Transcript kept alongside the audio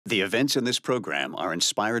The events in this program are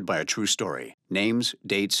inspired by a true story. Names,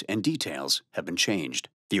 dates, and details have been changed.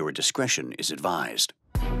 Viewer discretion is advised.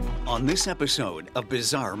 On this episode of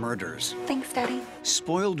Bizarre Murders... Thanks, Daddy.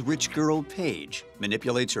 Spoiled rich girl Paige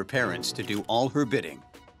manipulates her parents to do all her bidding.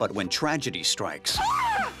 But when tragedy strikes,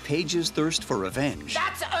 Paige's thirst for revenge...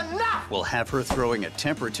 That's enough! ...will have her throwing a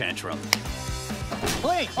temper tantrum...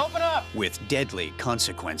 Please, open up! ...with deadly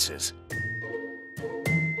consequences.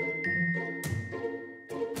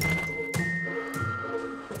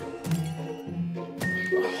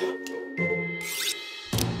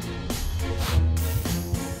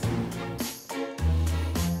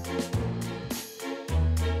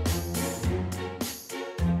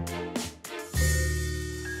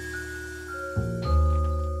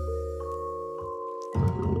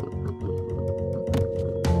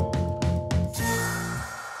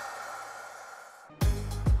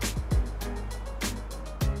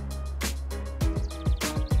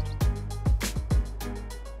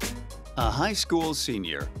 A high school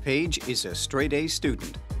senior, Paige is a straight-A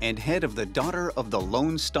student and head of the Daughter of the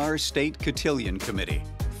Lone Star State Cotillion Committee.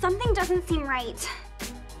 Something doesn't seem right.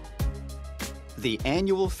 The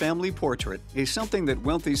annual family portrait is something that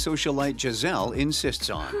wealthy socialite Giselle insists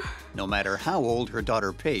on, no matter how old her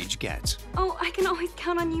daughter Paige gets. Oh, I can always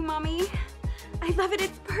count on you, Mommy. I love it.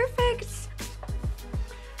 It's perfect.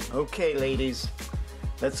 Okay, ladies.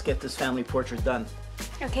 Let's get this family portrait done.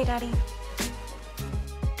 Okay, Daddy.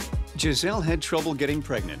 Giselle had trouble getting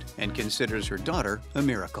pregnant and considers her daughter a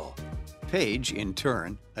miracle. Paige, in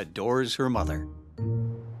turn, adores her mother.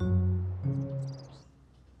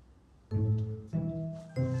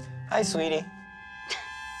 Hi, sweetie.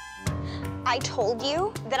 I told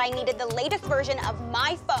you that I needed the latest version of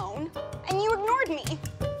my phone, and you ignored me.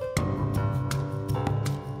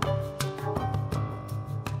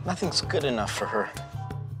 Nothing's good enough for her.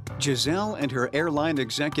 Giselle and her airline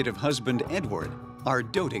executive husband, Edward, are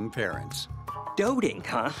doting parents. Doting,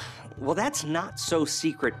 huh? Well, that's not so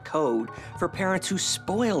secret code for parents who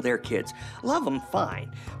spoil their kids. Love them,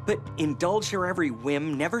 fine. But indulge their every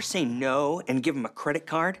whim, never say no, and give them a credit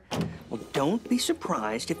card? Well, don't be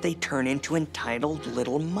surprised if they turn into entitled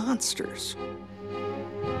little monsters.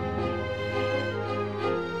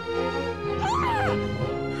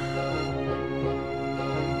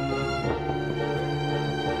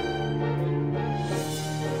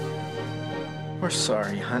 We're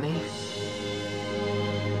sorry, honey.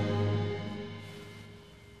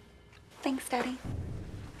 Thanks, Daddy.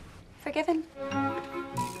 Forgiven.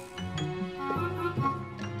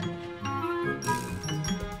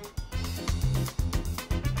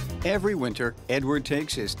 Every winter, Edward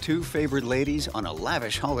takes his two favorite ladies on a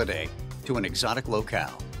lavish holiday to an exotic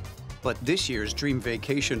locale. But this year's dream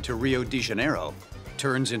vacation to Rio de Janeiro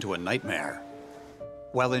turns into a nightmare.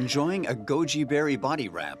 While enjoying a goji berry body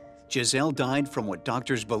wrap, Giselle died from what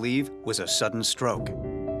doctors believe was a sudden stroke.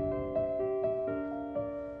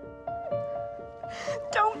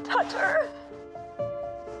 Don't touch her.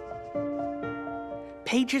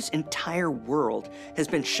 Paige's entire world has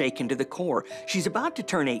been shaken to the core. She's about to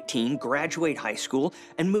turn 18, graduate high school,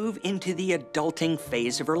 and move into the adulting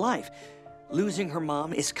phase of her life. Losing her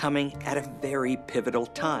mom is coming at a very pivotal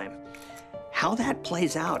time. How that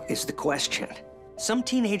plays out is the question. Some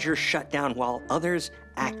teenagers shut down while others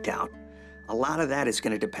act out. A lot of that is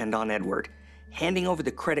going to depend on Edward. Handing over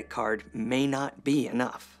the credit card may not be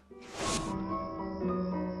enough.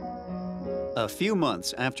 A few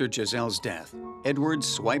months after Giselle's death, Edward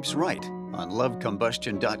swipes right on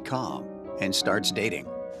lovecombustion.com and starts dating.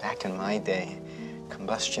 Back in my day,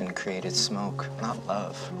 combustion created smoke, not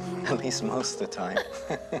love. At least most of the time.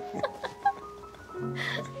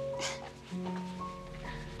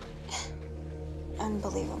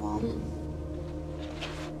 Unbelievable.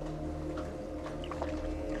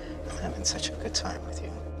 I'm having such a good time with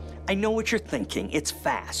you. I know what you're thinking. It's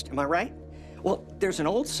fast. Am I right? Well, there's an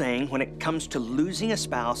old saying when it comes to losing a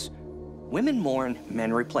spouse, women mourn,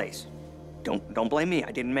 men replace. Don't blame me.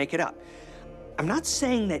 I didn't make it up. I'm not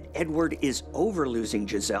saying that Edward is over losing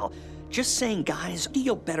Giselle. Just saying guys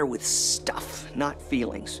deal better with stuff, not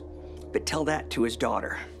feelings. But tell that to his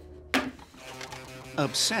daughter.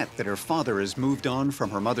 Upset that her father has moved on from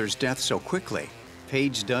her mother's death so quickly,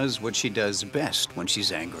 Paige does what she does best when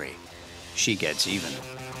she's angry. She gets even.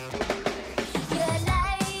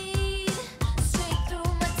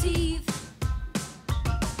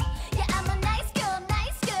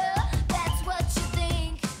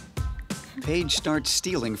 Paige starts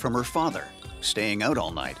stealing from her father, staying out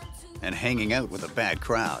all night, and hanging out with a bad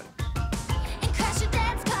crowd.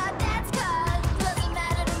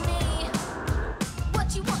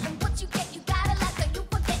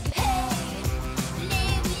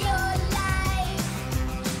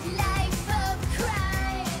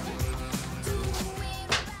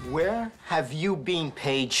 have you been,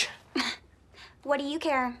 Paige? What do you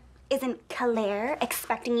care? Isn't Claire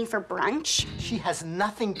expecting you for brunch? She has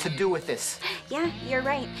nothing to do with this. Yeah, you're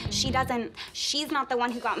right. She doesn't. She's not the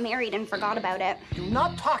one who got married and forgot about it. Do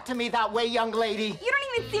not talk to me that way, young lady. You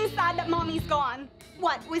don't even seem sad that Mommy's gone.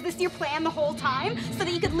 What, was this your plan the whole time? So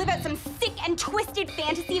that you could live out some sick and twisted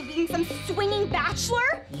fantasy of being some swinging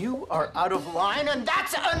bachelor? You are out of line, and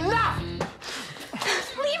that's enough!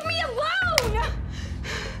 Leave me alone!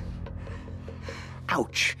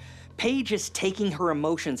 Ouch. Paige is taking her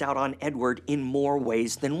emotions out on Edward in more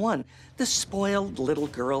ways than one. The spoiled little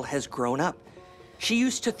girl has grown up. She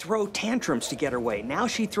used to throw tantrums to get her way. Now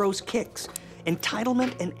she throws kicks.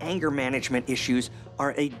 Entitlement and anger management issues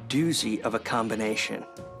are a doozy of a combination.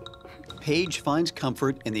 Paige finds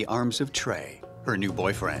comfort in the arms of Trey, her new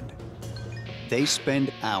boyfriend. They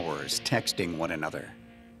spend hours texting one another.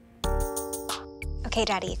 Okay,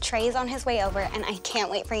 Daddy, Trey's on his way over, and I can't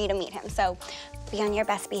wait for you to meet him, so be on your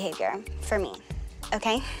best behavior for me,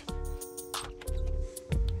 okay?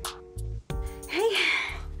 Hey.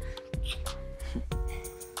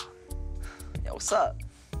 Yo, what's up?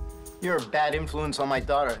 You're a bad influence on my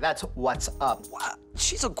daughter. That's what's up. What?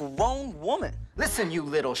 She's a grown woman. Listen, you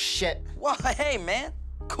little shit. Well, hey, man.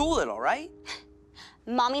 Cool it, all right?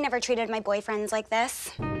 Mommy never treated my boyfriends like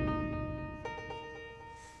this.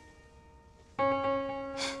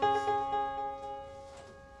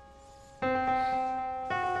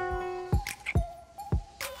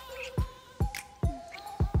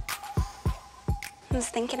 I was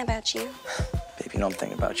thinking about you. Baby, I'm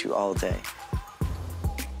thinking about you all day.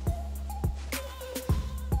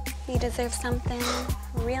 You deserve something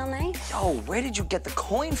real nice. Yo, where did you get the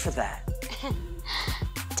coin for that?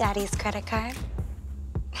 Daddy's credit card.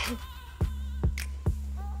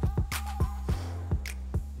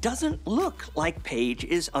 Doesn't look like Paige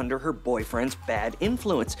is under her boyfriend's bad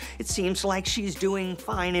influence. It seems like she's doing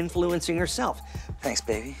fine influencing herself. Thanks,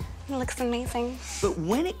 baby. It looks amazing. But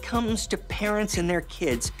when it comes to parents and their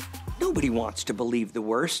kids, nobody wants to believe the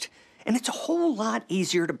worst. And it's a whole lot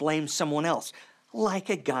easier to blame someone else, like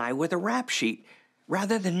a guy with a rap sheet,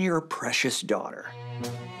 rather than your precious daughter.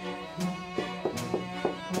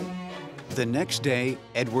 The next day,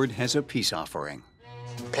 Edward has a peace offering.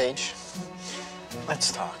 Paige,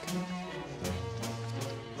 let's talk.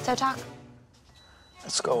 So talk.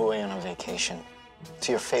 Let's go away on a vacation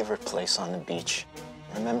to your favorite place on the beach.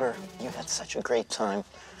 Remember, you had such a great time.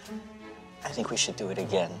 I think we should do it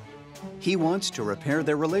again. He wants to repair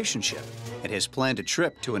their relationship and has planned a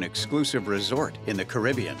trip to an exclusive resort in the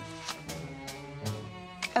Caribbean.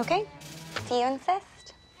 Okay. Do you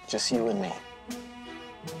insist? Just you and me.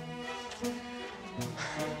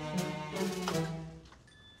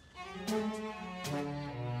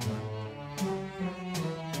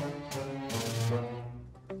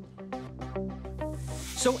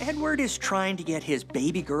 So Edward is trying to get his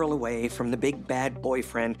baby girl away from the big bad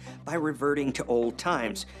boyfriend by reverting to old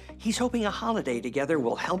times. He's hoping a holiday together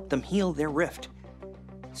will help them heal their rift.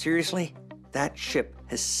 Seriously, that ship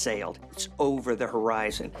has sailed. It's over the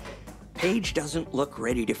horizon. Paige doesn't look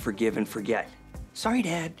ready to forgive and forget. Sorry,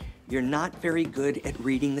 Dad, you're not very good at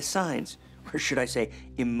reading the signs. Or should I say,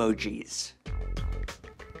 emojis.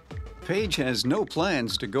 Paige has no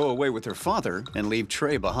plans to go away with her father and leave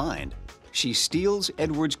Trey behind. She steals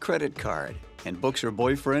Edward's credit card and books her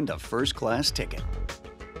boyfriend a first-class ticket.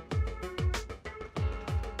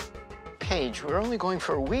 Paige, we're only going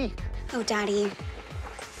for a week. Oh, Daddy.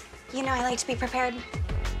 You know I like to be prepared.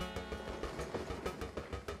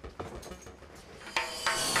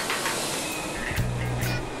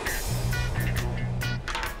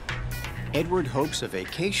 Edward hopes a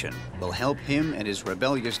vacation will help him and his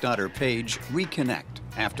rebellious daughter Paige reconnect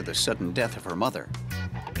after the sudden death of her mother.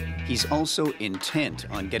 He's also intent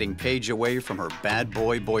on getting Paige away from her bad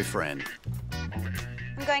boy boyfriend.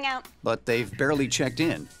 I'm going out. But they've barely checked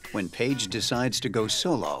in when Paige decides to go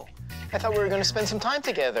solo. I thought we were going to spend some time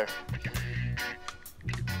together.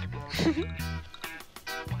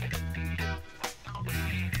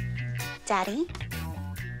 Daddy,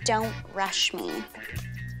 don't rush me.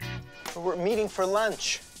 We're meeting for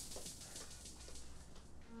lunch.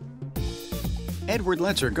 Edward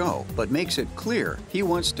lets her go, but makes it clear he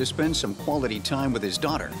wants to spend some quality time with his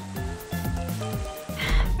daughter.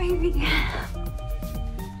 Baby.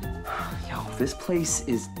 Yo, this place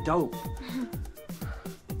is dope.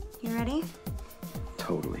 You ready?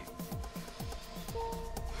 Totally.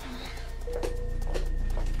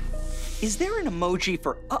 Is there an emoji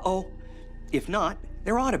for uh-oh? If not,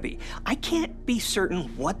 there ought to be. I can't be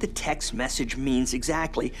certain what the text message means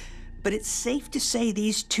exactly, but it's safe to say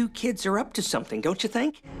these two kids are up to something, don't you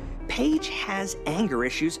think? Paige has anger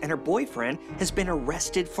issues and her boyfriend has been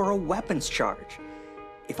arrested for a weapons charge.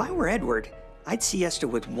 If I were Edward, I'd siesta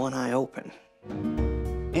with one eye open.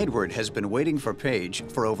 Edward has been waiting for Paige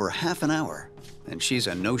for over half an hour, and she's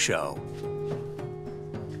a no-show.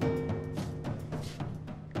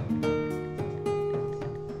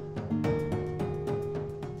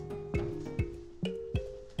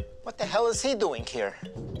 What the hell is he doing here?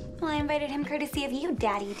 Well, I invited him courtesy of you,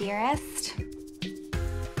 Daddy Dearest.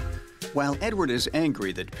 While Edward is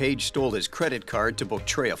angry that Paige stole his credit card to book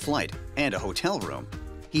Trey a flight and a hotel room,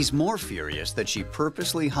 he's more furious that she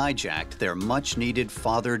purposely hijacked their much-needed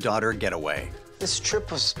father-daughter getaway. This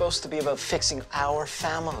trip was supposed to be about fixing our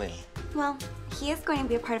family. Well, he is going to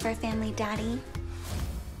be a part of our family, Daddy.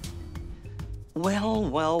 Well,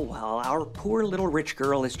 well, well, our poor little rich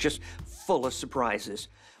girl is just full of surprises.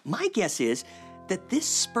 My guess is that this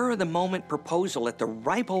spur-of-the-moment proposal at the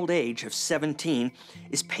ripe old age of 17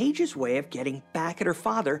 is Paige's way of getting back at her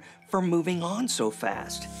father for moving on so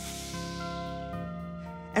fast.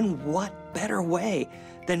 And what better way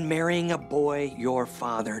than marrying a boy your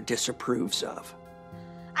father disapproves of?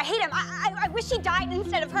 I hate him. I wish he died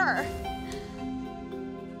instead of her.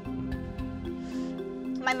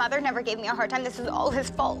 My mother never gave me a hard time. This is all his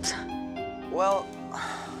fault. Well,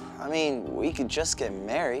 I mean, we could just get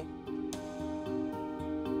married.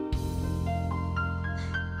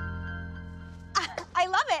 I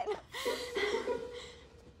love it.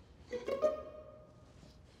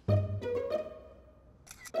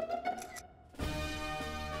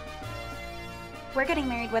 We're getting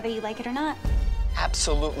married whether you like it or not.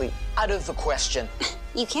 Absolutely out of the question.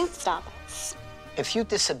 You can't stop us. If you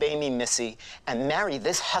disobey me, Missy, and marry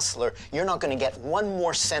this hustler, you're not gonna get one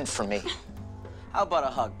more cent from me. How about a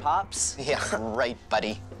hug, Pops? Yeah, right,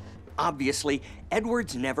 buddy. Obviously,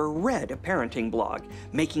 Edward's never read a parenting blog.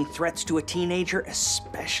 Making threats to a teenager,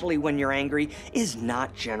 especially when you're angry, is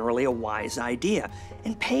not generally a wise idea.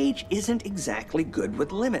 And Paige isn't exactly good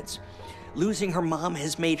with limits. Losing her mom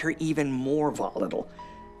has made her even more volatile.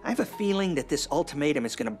 I have a feeling that this ultimatum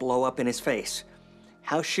is going to blow up in his face.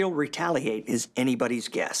 How she'll retaliate is anybody's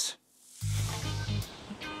guess.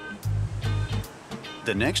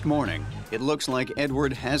 The next morning, it looks like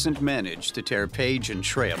Edward hasn't managed to tear Paige and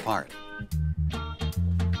Trey apart.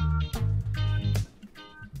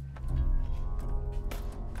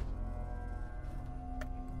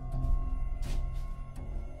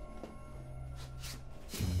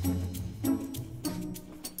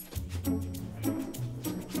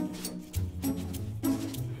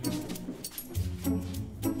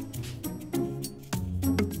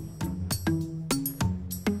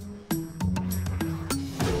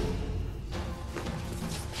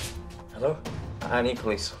 Hello? I need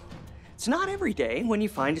police. It's not every day when you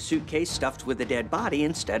find a suitcase stuffed with a dead body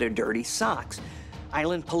instead of dirty socks.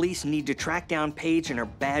 Island police need to track down Paige and her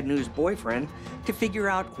bad news boyfriend to figure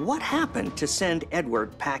out what happened to send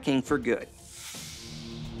Edward packing for good.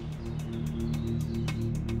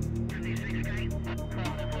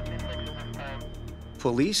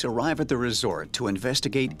 Police arrive at the resort to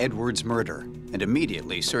investigate Edward's murder and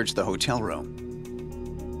immediately search the hotel room.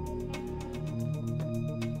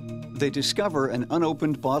 They discover an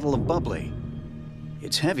unopened bottle of bubbly.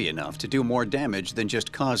 It's heavy enough to do more damage than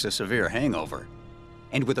just cause a severe hangover.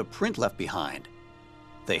 And with a print left behind,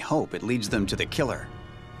 they hope it leads them to the killer.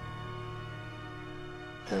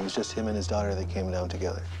 And it was just him and his daughter that came down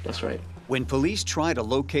together. That's right. When police try to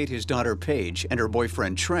locate his daughter Paige and her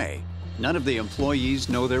boyfriend Trey, none of the employees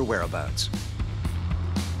know their whereabouts.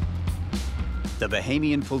 The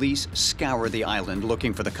Bahamian police scour the island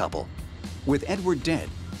looking for the couple. With Edward dead,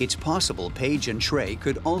 it's possible Paige and Trey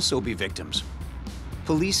could also be victims.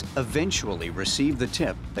 Police eventually receive the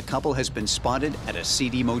tip the couple has been spotted at a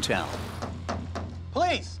seedy motel.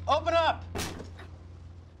 Police, open up!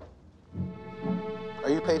 Are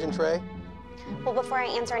you Paige and Trey? Well, before I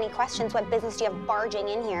answer any questions, what business do you have barging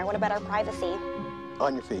in here? What about our privacy?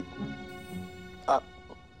 On your feet. Up.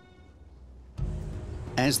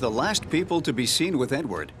 As the last people to be seen with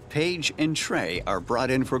Edward, Paige and Trey are brought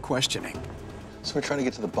in for questioning. So we're trying to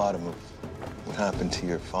get to the bottom of what happened to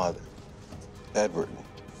your father, Edward.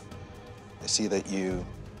 I see that you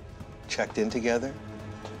checked in together,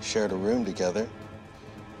 shared a room together.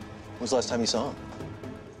 When was the last time you saw him?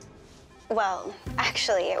 Well,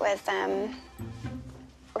 actually, it was,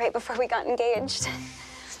 right before we got engaged.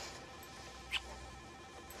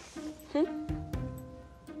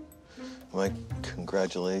 My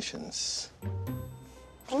congratulations.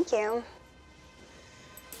 Thank you.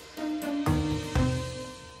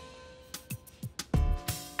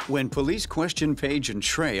 When police question Paige and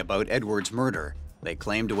Trey about Edward's murder, they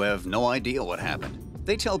claim to have no idea what happened.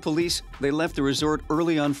 They tell police they left the resort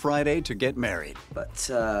early on Friday to get married. But,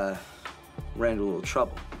 ran into a little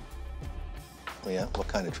trouble. Oh, yeah? What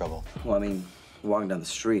kind of trouble? Well, I mean, walking down the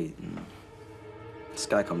street, and this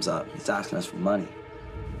guy comes up. He's asking us for money.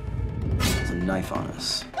 There's a knife on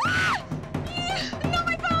us. Not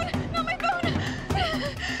my phone! Not my phone!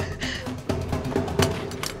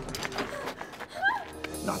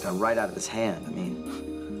 Knocked that right out of his hand. I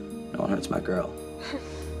mean, no one hurts my girl.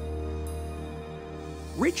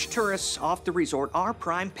 Rich tourists off the resort are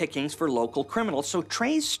prime pickings for local criminals, so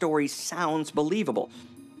Trey's story sounds believable.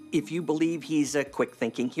 If you believe he's a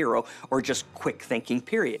quick-thinking hero, or just quick-thinking,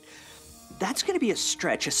 period. That's gonna be a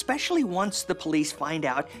stretch, especially once the police find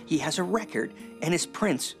out he has a record and his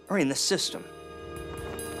prints are in the system.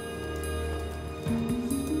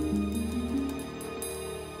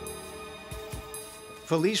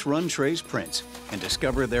 Police run Trey's prints and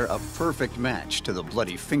discover they're a perfect match to the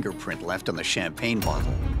bloody fingerprint left on the champagne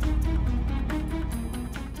bottle.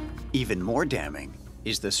 Even more damning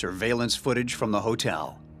is the surveillance footage from the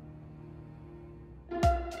hotel.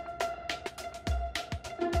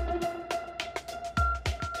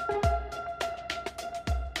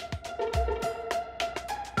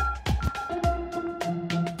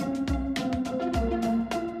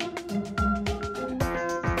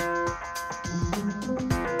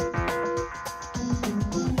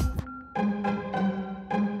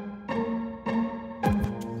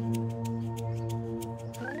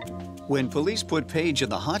 When police put Paige in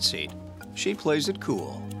the hot seat, she plays it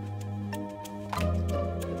cool.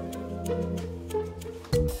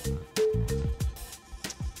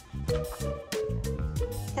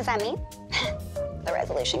 Is that me? The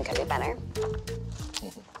resolution could be better.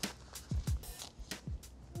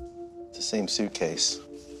 It's the same suitcase.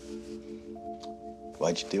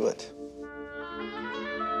 Why'd you do it?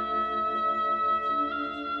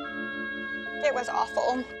 It was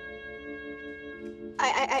awful.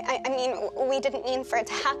 I mean, we didn't mean for it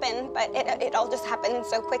to happen, but it all just happened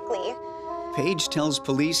so quickly. Paige tells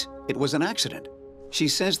police it was an accident. She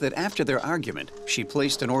says that after their argument, she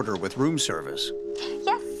placed an order with room service.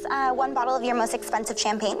 Yes, 1 bottle of your most expensive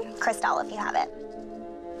champagne. Cristal, if you have it.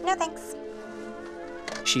 No, thanks.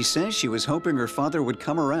 She says she was hoping her father would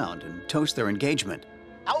come around and toast their engagement.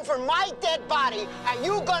 Over my dead body, and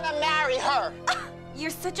you gonna marry her. You're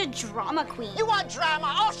such a drama queen. You want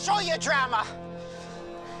drama? I'll show you drama.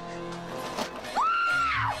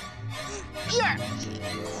 You're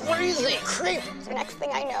crazy creep. The next thing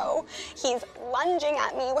I know, he's lunging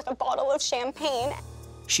at me with a bottle of champagne.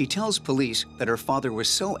 She tells police that her father was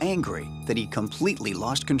so angry that he completely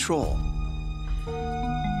lost control.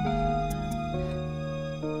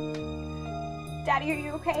 Daddy, are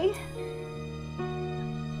you okay?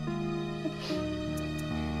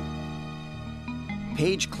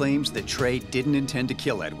 Paige claims that Trey didn't intend to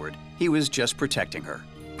kill Edward. He was just protecting her.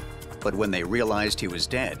 But when they realized he was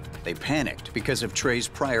dead, they panicked because of Trey's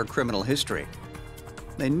prior criminal history.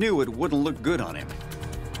 They knew it wouldn't look good on him.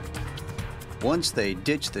 Once they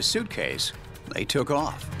ditched the suitcase, they took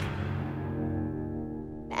off.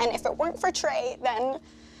 And if it weren't for Trey, then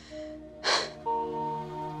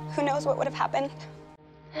who knows what would have happened.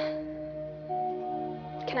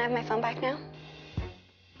 Can I have my phone back now?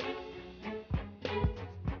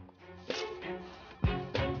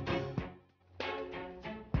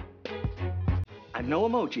 I'm no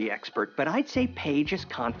emoji expert, but I'd say Paige is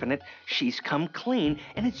confident she's come clean,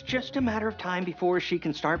 and it's just a matter of time before she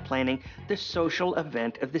can start planning the social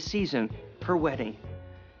event of the season, her wedding.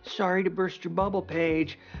 Sorry to burst your bubble,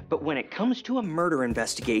 Paige, but when it comes to a murder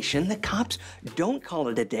investigation, the cops don't call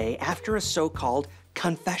it a day after a so-called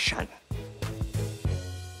confession.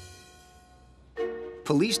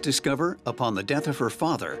 Police discover, upon the death of her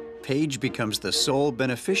father, Paige becomes the sole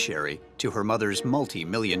beneficiary to her mother's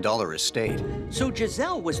multi-million-dollar estate. So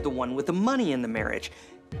Giselle was the one with the money in the marriage.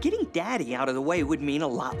 Getting Daddy out of the way would mean a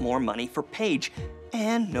lot more money for Paige,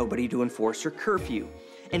 and nobody to enforce her curfew.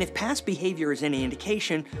 And if past behavior is any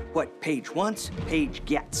indication, what Paige wants, Paige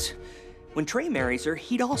gets. When Trey marries her,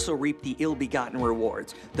 he'd also reap the ill-begotten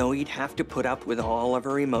rewards, though he'd have to put up with all of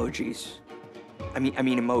her emojis. I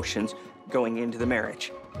mean emotions going into the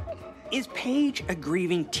marriage. Is Paige a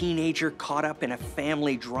grieving teenager caught up in a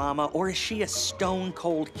family drama, or is she a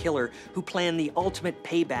stone-cold killer who planned the ultimate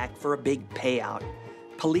payback for a big payout?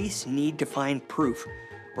 Police need to find proof,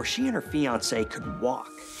 or she and her fiancé could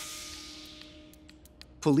walk.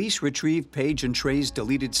 Police retrieve Paige and Trey's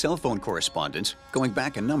deleted cell phone correspondence going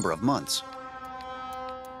back a number of months.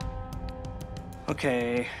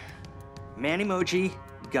 Okay, man emoji,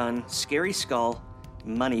 gun, scary skull,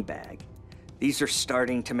 money bag. These are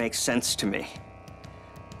starting to make sense to me.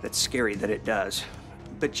 That's scary that it does.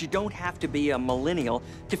 but you don't have to be a millennial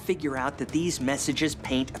to figure out that these messages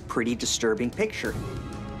paint a pretty disturbing picture.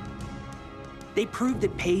 They prove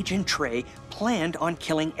that Paige and Trey planned on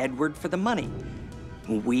killing Edward for the money.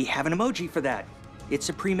 We have an emoji for that. It's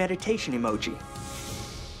a premeditation emoji.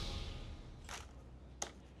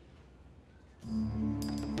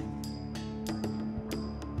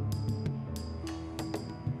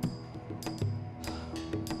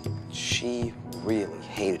 She really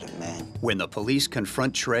hated him, man. When the police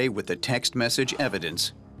confront Trey with the text message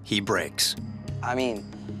evidence, he breaks. I mean,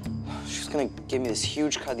 she's gonna give me this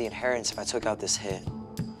huge cut of the inheritance if I took out this hit.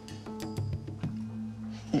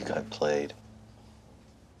 You got played.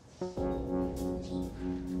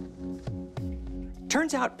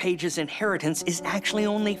 Turns out Paige's inheritance is actually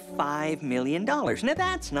only $5 million. Now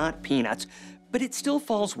that's not peanuts, but it still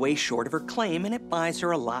falls way short of her claim, and it buys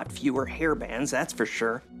her a lot fewer hairbands, that's for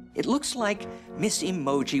sure. It looks like Miss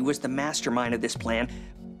Emoji was the mastermind of this plan,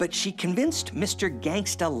 but she convinced Mr.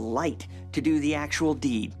 Gangsta Light to do the actual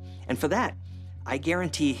deed. And for that, I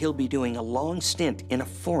guarantee he'll be doing a long stint in a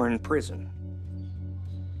foreign prison.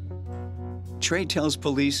 Trey tells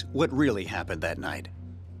police what really happened that night.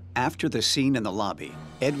 After the scene in the lobby,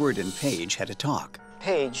 Edward and Paige had a talk.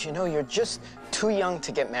 Paige, you know, you're just too young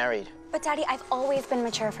to get married. But Daddy, I've always been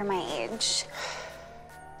mature for my age.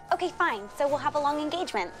 Okay, fine, so we'll have a long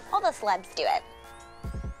engagement. All the celebs do it.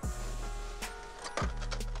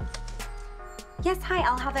 Yes, hi,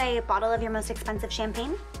 I'll have a bottle of your most expensive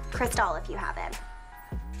champagne. Cristal, if you have it.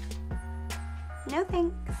 No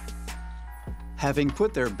thanks. Having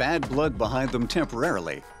put their bad blood behind them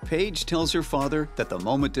temporarily, Paige tells her father that the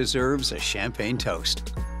moment deserves a champagne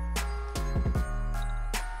toast.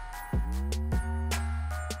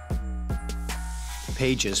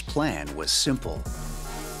 Paige's plan was simple.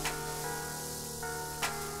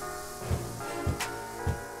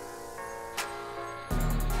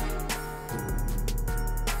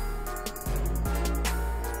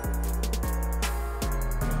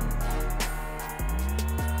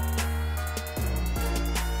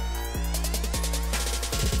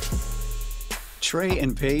 Trey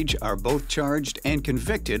and Paige are both charged and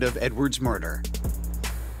convicted of Edward's murder.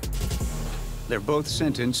 They're both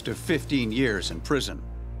sentenced to 15 years in prison.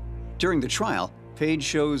 During the trial, Paige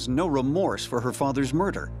shows no remorse for her father's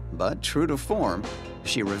murder, but true to form,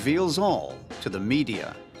 she reveals all to the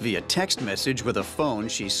media via text message with a phone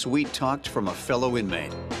she sweet-talked from a fellow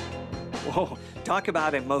inmate. Whoa, talk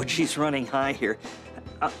about emojis running high here.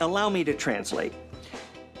 Allow me to translate.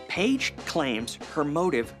 Paige claims her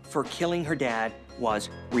motive for killing her dad was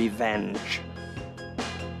revenge.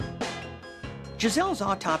 Giselle's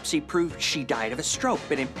autopsy proved she died of a stroke,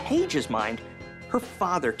 but in Paige's mind, her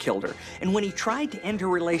father killed her. And when he tried to end her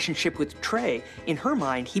relationship with Trey, in her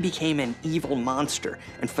mind, he became an evil monster.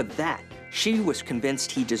 And for that, she was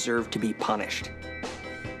convinced he deserved to be punished.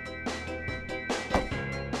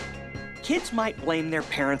 Kids might blame their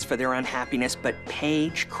parents for their unhappiness, but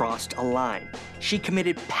Paige crossed a line. She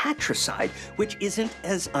committed patricide, which isn't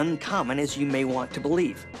as uncommon as you may want to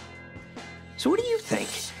believe. So what do you think?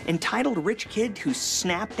 Entitled rich kid who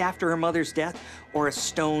snapped after her mother's death, or a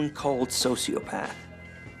stone-cold sociopath?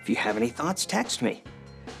 If you have any thoughts, text me.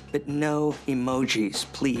 But no emojis,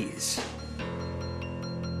 please.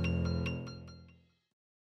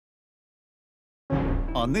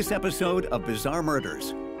 On this episode of Bizarre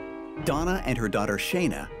Murders, Donna and her daughter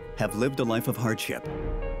Shayna have lived a life of hardship.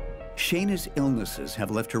 Shayna's illnesses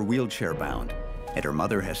have left her wheelchair-bound, and her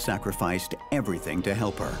mother has sacrificed everything to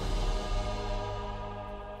help her.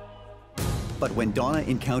 But when Donna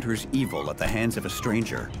encounters evil at the hands of a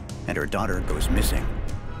stranger and her daughter goes missing,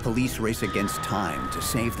 police race against time to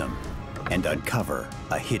save them and uncover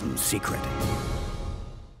a hidden secret.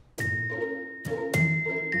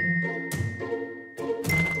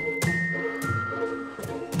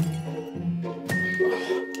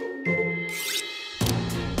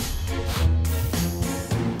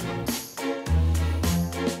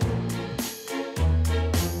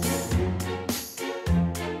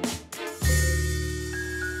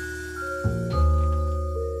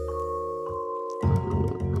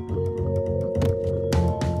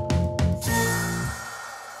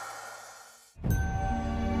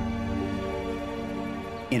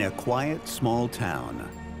 In a quiet, small town,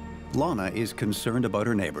 Lana is concerned about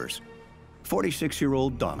her neighbors,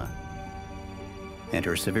 46-year-old Donna, and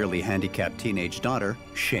her severely handicapped teenage daughter,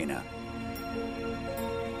 Shayna.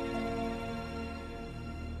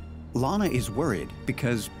 Lana is worried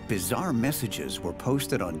because bizarre messages were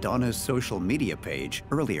posted on Donna's social media page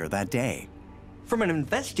earlier that day. From an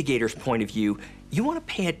investigator's point of view, you want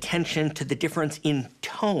to pay attention to the difference in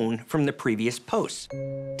tone from the previous posts.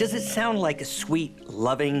 Does it sound like a sweet,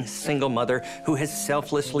 loving single mother who has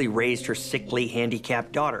selflessly raised her sickly,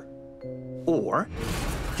 handicapped daughter? Or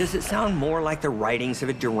does it sound more like the writings of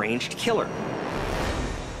a deranged killer?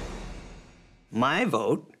 My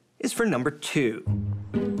vote is for number 2.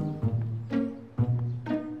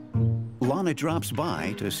 Lana drops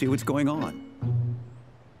by to see what's going on.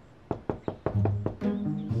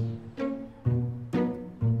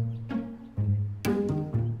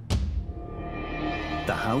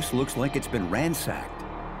 The house looks like it's been ransacked.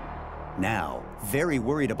 Now, very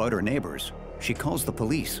worried about her neighbors, she calls the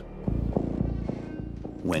police.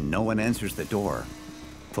 When no one answers the door,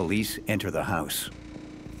 police enter the house.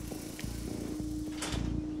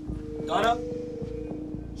 Donna?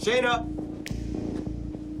 Shayna?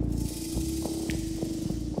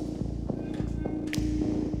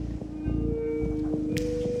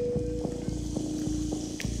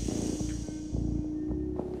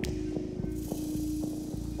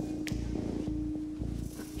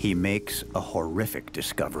 He makes a horrific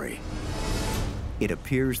discovery. It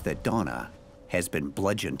appears that Donna has been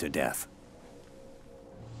bludgeoned to death.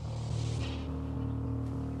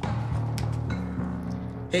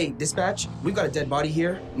 Hey, dispatch, we've got a dead body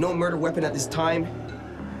here. No murder weapon at this time.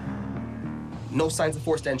 No signs of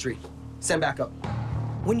forced entry. Send backup.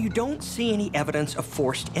 When you don't see any evidence of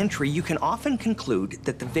forced entry, you can often conclude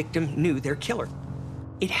that the victim knew their killer.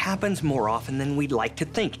 It happens more often than we'd like to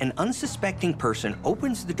think. An unsuspecting person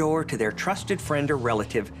opens the door to their trusted friend or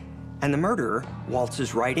relative, and the murderer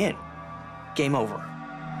waltzes right in. Game over.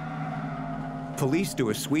 Police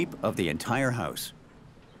do a sweep of the entire house.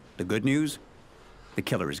 The good news? The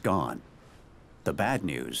killer is gone. The bad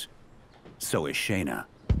news? So is Shayna.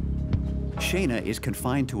 Shayna is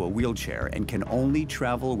confined to a wheelchair and can only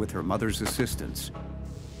travel with her mother's assistance.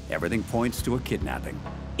 Everything points to a kidnapping.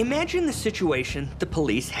 Imagine the situation the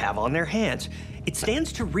police have on their hands. It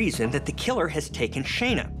stands to reason that the killer has taken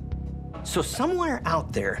Shayna. So somewhere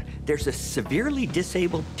out there, there's a severely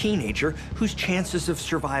disabled teenager whose chances of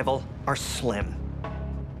survival are slim.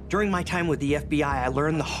 During my time with the FBI, I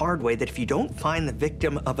learned the hard way that if you don't find the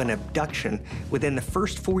victim of an abduction within the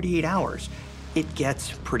first 48 hours, it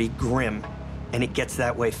gets pretty grim, and it gets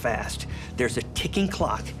that way fast. There's a ticking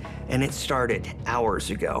clock, and it started hours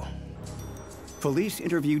ago. Police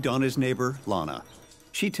interview Donna's neighbor, Lana.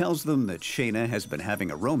 She tells them that Shayna has been having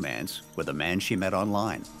a romance with a man she met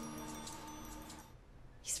online.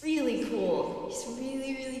 He's really cool. He's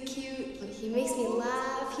really, really cute. Like, he makes me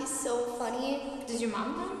laugh. He's so funny. Does your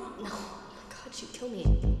mom know? No. Oh my God, she'd kill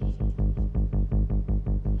me.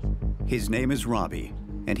 His name is Robbie,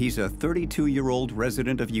 and he's a 32-year-old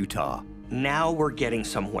resident of Utah. Now we're getting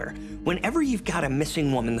somewhere. Whenever you've got a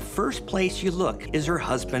missing woman, the first place you look is her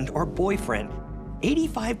husband or boyfriend.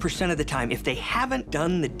 85% of the time, if they haven't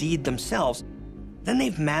done the deed themselves, then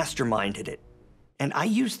they've masterminded it. And I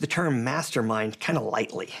use the term mastermind kind of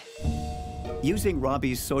lightly. Using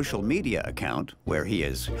Robbie's social media account, where he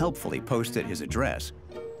has helpfully posted his address,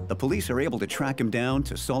 the police are able to track him down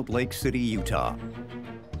to Salt Lake City, Utah.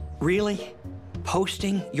 Really?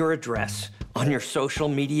 Posting your address on your social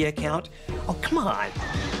media account? Oh, come on.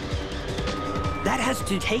 That has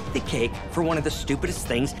to take the cake for one of the stupidest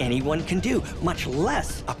things anyone can do, much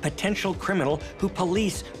less a potential criminal who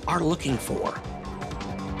police are looking for.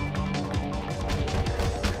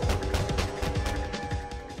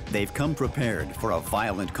 They've come prepared for a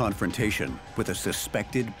violent confrontation with a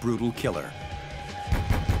suspected brutal killer.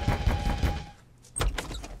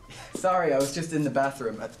 Sorry, I was just in the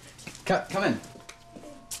bathroom. Come in.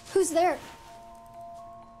 Who's there?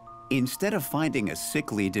 Instead of finding a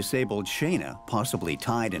sickly, disabled Shayna, possibly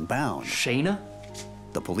tied and bound, Shayna?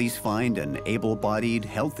 The police find an able-bodied,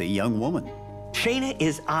 healthy young woman. Shayna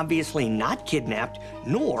is obviously not kidnapped,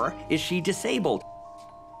 nor is she disabled.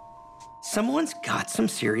 Someone's got some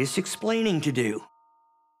serious explaining to do.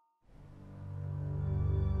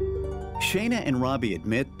 Shayna and Robbie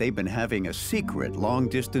admit they've been having a secret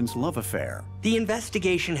long-distance love affair. The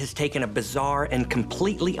investigation has taken a bizarre and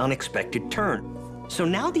completely unexpected turn. So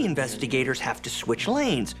now the investigators have to switch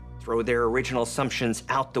lanes, throw their original assumptions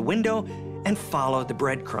out the window, and follow the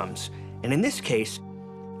breadcrumbs. And in this case,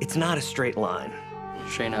 it's not a straight line.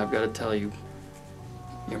 Shayna, I've got to tell you,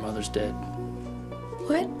 your mother's dead.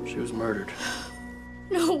 What? She was murdered.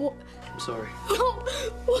 No. I'm sorry. No.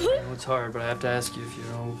 What? I know it's hard, but I have to ask you if you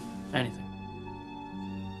know anything.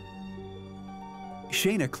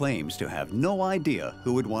 Shayna claims to have no idea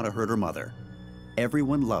who would want to hurt her mother.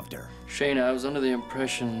 Everyone loved her. Shayna, I was under the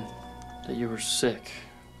impression that you were sick,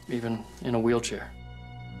 even in a wheelchair.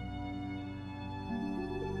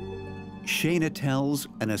 Shayna tells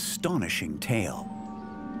an astonishing tale.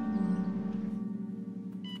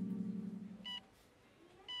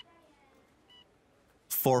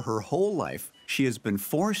 For her whole life, she has been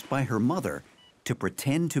forced by her mother to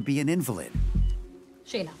pretend to be an invalid.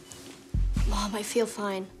 Shayna. Mom, I feel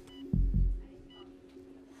fine.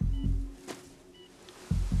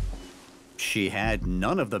 She had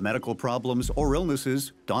none of the medical problems or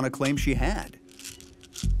illnesses Donna claimed she had.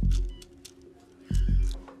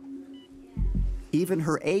 Even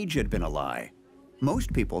her age had been a lie.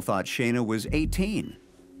 Most people thought Shayna was 18.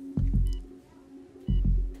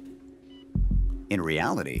 In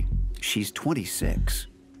reality, she's 26.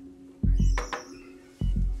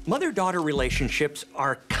 Mother-daughter relationships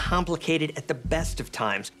are complicated at the best of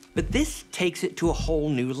times, but this takes it to a whole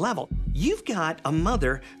new level. You've got a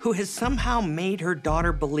mother who has somehow made her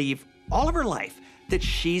daughter believe all of her life that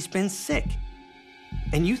she's been sick.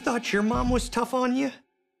 And you thought your mom was tough on you?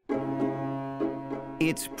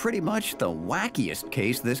 It's pretty much the wackiest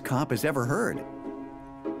case this cop has ever heard.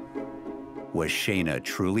 Was Shayna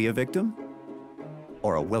truly a victim?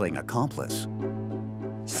 Or a willing accomplice?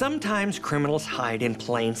 Sometimes criminals hide in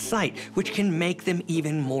plain sight, which can make them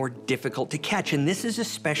even more difficult to catch, and this is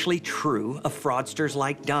especially true of fraudsters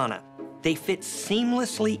like Donna. They fit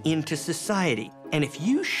seamlessly into society, and if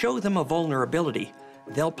you show them a vulnerability,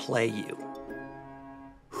 they'll play you.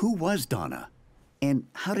 Who was Donna? And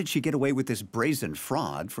how did she get away with this brazen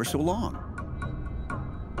fraud for so long?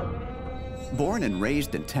 Born and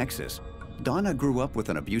raised in Texas, Donna grew up with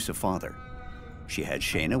an abusive father. She had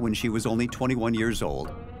Shayna when she was only 21 years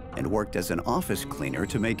old and worked as an office cleaner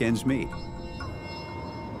to make ends meet.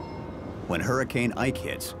 When Hurricane Ike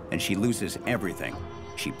hits and she loses everything,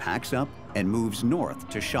 she packs up and moves north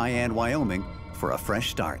to Cheyenne, Wyoming for a fresh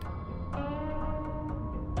start.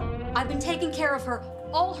 I've been taking care of her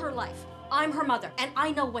all her life. I'm her mother, and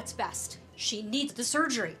I know what's best. She needs the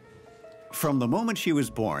surgery. From the moment she was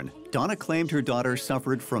born, Donna claimed her daughter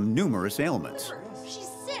suffered from numerous ailments. She's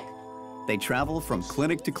sick. They travel from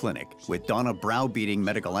clinic to clinic, with Donna browbeating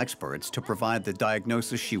medical experts to provide the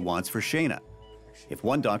diagnosis she wants for Shayna. If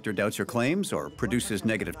one doctor doubts her claims or produces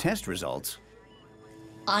negative test results,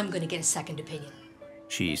 I'm gonna get a second opinion.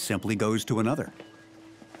 she simply goes to another.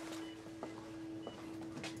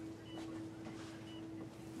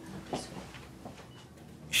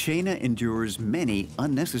 Shayna endures many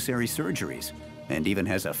unnecessary surgeries and even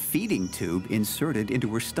has a feeding tube inserted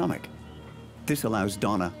into her stomach. This allows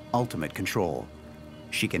Donna ultimate control.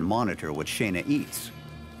 She can monitor what Shayna eats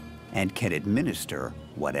and can administer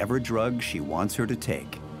whatever drug she wants her to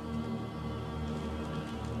take.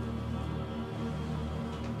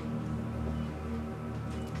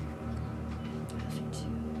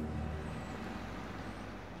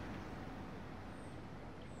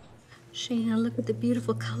 Shayna, look at the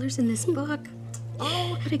beautiful colors in this book.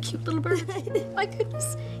 Oh, what a cute little bird. My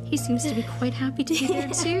goodness. He seems to be quite happy to be there,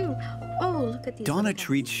 too. Oh, look at these. Donna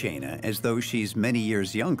treats Shayna as though she's many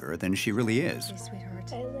years younger than she really is.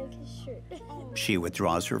 I like his shirt. She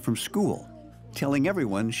withdraws her from school, telling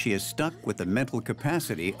everyone she is stuck with the mental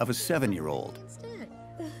capacity of a 7-year-old.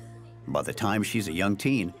 By the time she's a young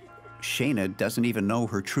teen, Shayna doesn't even know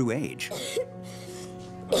her true age.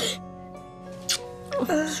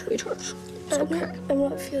 Oh, sweetheart. I'm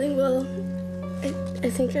not feeling well. I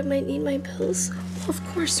think I might need my pills. Of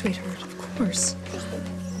course, sweetheart, of course.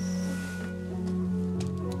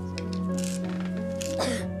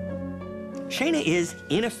 Shayna is,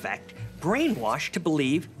 in effect, brainwashed to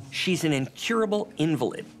believe she's an incurable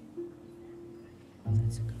invalid.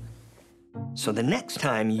 So the next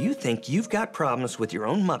time you think you've got problems with your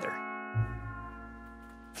own mother,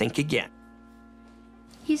 think again.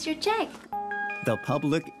 Here's your check. The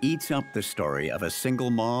public eats up the story of a single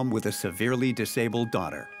mom with a severely disabled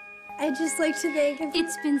daughter. I'd just like to thank him.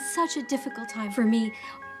 It's been such a difficult time for me,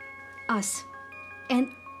 us,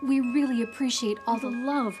 and we really appreciate all the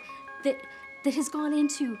love that has gone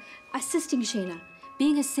into assisting Shayna.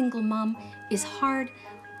 Being a single mom is hard,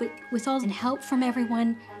 but with all the help from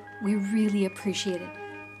everyone, we really appreciate it.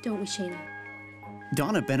 Don't we, Shayna?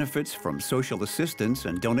 Donna benefits from social assistance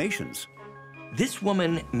and donations. This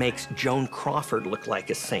woman makes Joan Crawford look like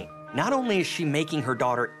a saint. Not only is she making her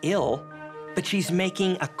daughter ill, but she's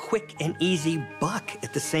making a quick and easy buck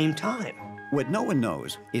at the same time. What no one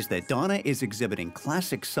knows is that Donna is exhibiting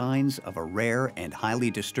classic signs of a rare and highly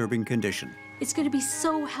disturbing condition. It's going to be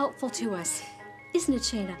so helpful to us, isn't it,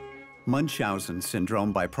 Shayna?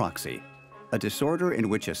 Munchausen-by-proxy, a disorder in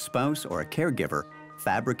which a spouse or a caregiver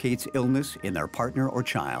fabricates illness in their partner or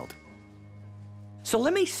child. So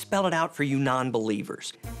let me spell it out for you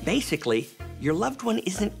non-believers. Basically, your loved one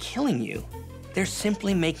isn't killing you. They're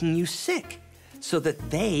simply making you sick so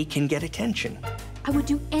that they can get attention. I would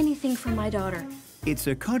do anything for my daughter, It's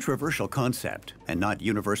a controversial concept and not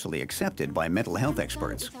universally accepted by mental health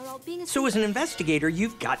experts. So as an investigator,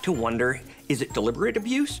 you've got to wonder, is it deliberate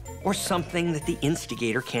abuse or something that the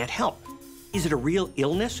instigator can't help? Is it a real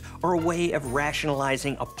illness or a way of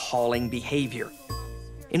rationalizing appalling behavior?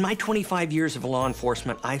 In my 25 years of law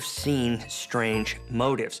enforcement, I've seen strange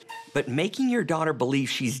motives. But making your daughter believe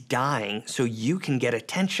she's dying so you can get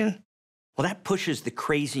attention, well, that pushes the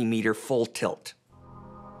crazy meter full tilt.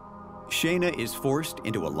 Shayna is forced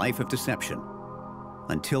into a life of deception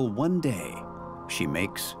until one day she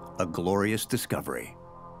makes a glorious discovery: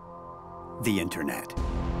 the internet.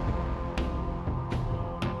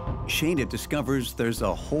 Shayna discovers there's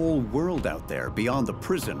a whole world out there beyond the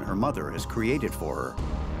prison her mother has created for her.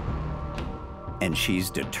 And she's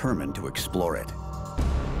determined to explore it.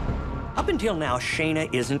 Up until now,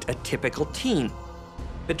 Shayna isn't a typical teen.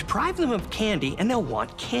 But deprive them of candy and they'll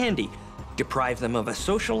want candy. Deprive them of a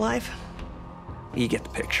social life, you get the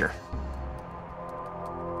picture.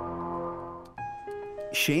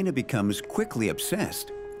 Shayna becomes quickly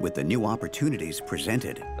obsessed with the new opportunities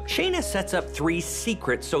presented. Shayna sets up 3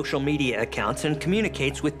 secret social media accounts and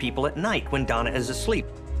communicates with people at night when Donna is asleep.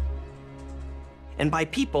 And by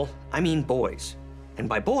people, I mean boys. And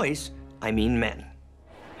by boys, I mean men.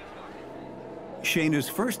 Shayna's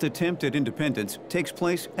first attempt at independence takes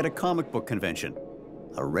place at a comic book convention,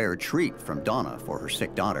 a rare treat from Donna for her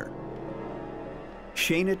sick daughter.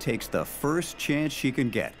 Shayna takes the first chance she can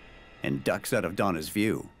get and ducks out of Donna's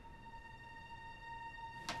view.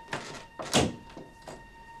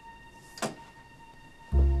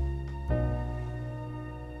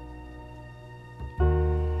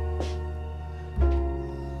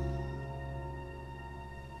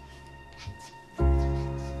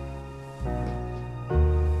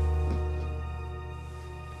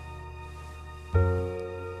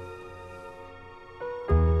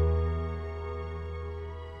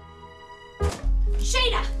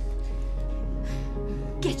 Shayna!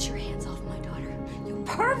 Get your hands off my daughter, you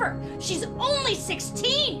pervert! She's only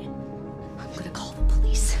 16! I'm gonna call the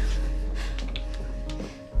police.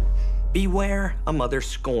 Beware a mother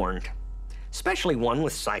scorned, especially one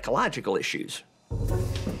with psychological issues.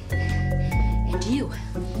 And you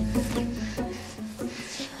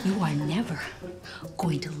are never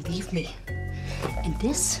going to leave me. And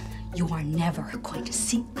this, you are never going to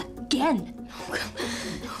see again.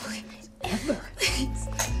 Ever.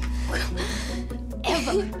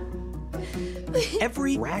 Ever.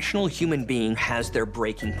 Every rational human being has their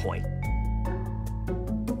breaking point.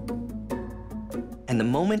 And the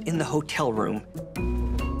moment in the hotel room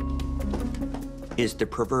is the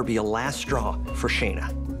proverbial last straw for Shayna.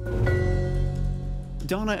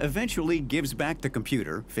 Donna eventually gives back the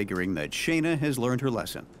computer, figuring that Shayna has learned her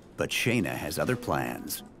lesson. But Shayna has other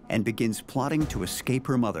plans and begins plotting to escape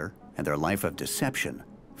her mother and their life of deception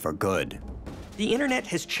for good. The internet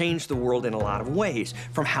has changed the world in a lot of ways,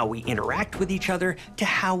 from how we interact with each other to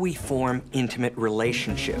how we form intimate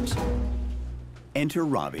relationships. Enter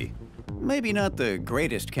Robbie. Maybe not the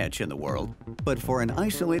greatest catch in the world, but for an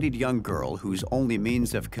isolated young girl whose only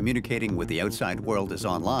means of communicating with the outside world is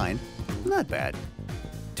online, not bad.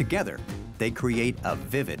 Together, they create a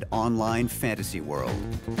vivid online fantasy world.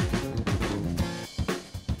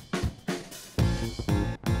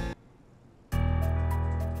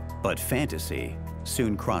 But fantasy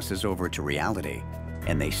soon crosses over to reality,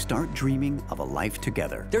 and they start dreaming of a life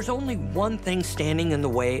together. There's only one thing standing in the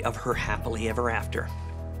way of her happily ever after: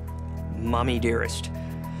 Mommie Dearest.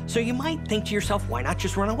 So you might think to yourself, why not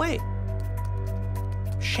just run away?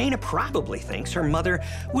 Shayna probably thinks her mother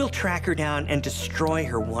will track her down and destroy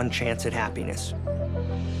her one chance at happiness.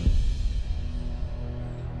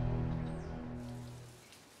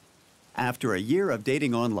 After a year of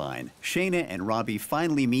dating online, Shayna and Robbie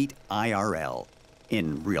finally meet IRL,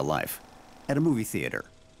 in real life, at a movie theater.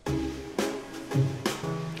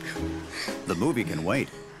 The movie can wait.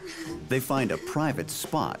 They find a private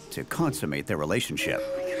spot to consummate their relationship.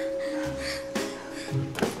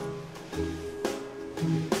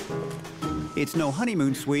 It's no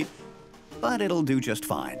honeymoon suite, but it'll do just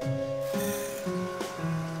fine.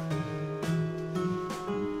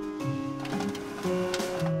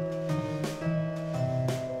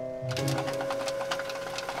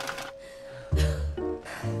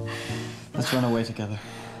 Let's run away together.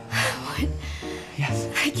 What? Yes.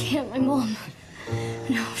 I can't. My mom.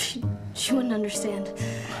 No, she wouldn't understand.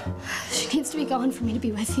 She needs to be gone for me to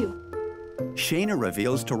be with you. Shayna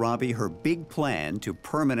reveals to Robbie her big plan to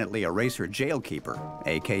permanently erase her jailkeeper,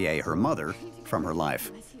 AKA her mother, from her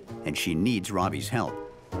life. And she needs Robbie's help.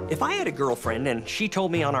 If I had a girlfriend and she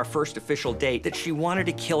told me on our first official date that she wanted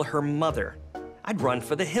to kill her mother, I'd run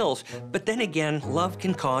for the hills. But then again, love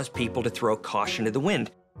can cause people to throw caution to the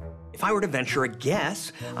wind. If I were to venture a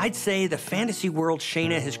guess, I'd say the fantasy world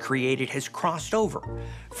Shayna has created has crossed over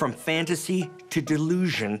from fantasy to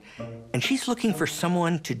delusion, and she's looking for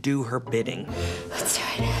someone to do her bidding. Let's do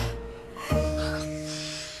it.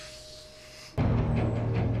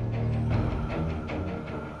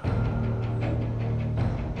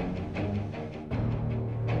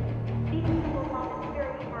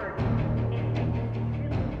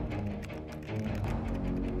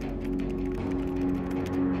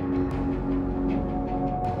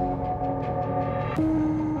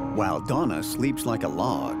 While Donna sleeps like a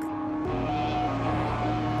log,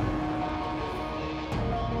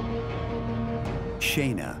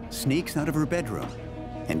 Shayna sneaks out of her bedroom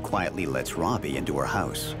and quietly lets Robbie into her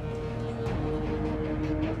house.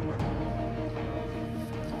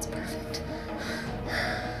 That's perfect.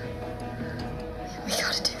 We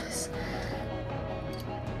gotta do this.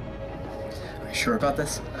 Are you sure about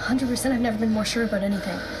this? 100%. I've never been more sure about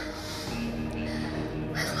anything.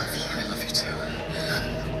 I love you too.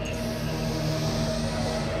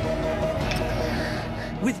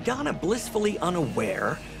 With Donna blissfully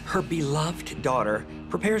unaware, her beloved daughter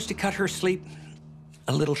prepares to cut her sleep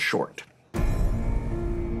a little short.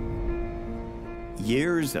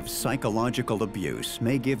 Years of psychological abuse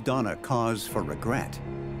may give Donna cause for regret,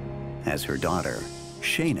 as her daughter,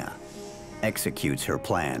 Shayna, executes her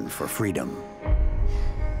plan for freedom.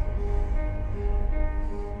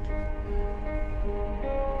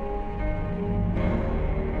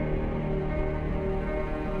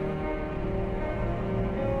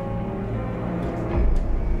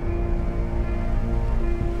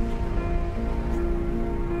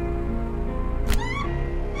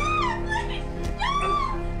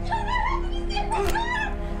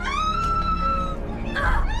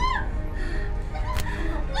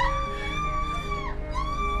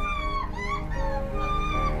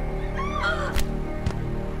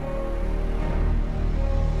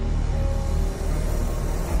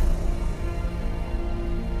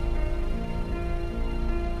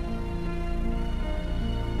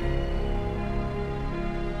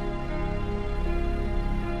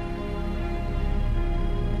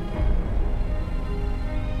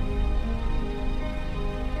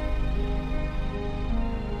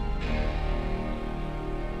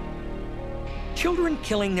 Children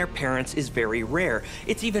killing their parents is very rare.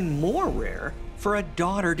 It's even more rare for a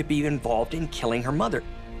daughter to be involved in killing her mother.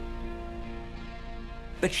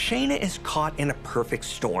 But Shayna is caught in a perfect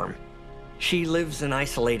storm. She lives an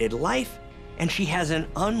isolated life, and she has an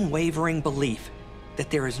unwavering belief that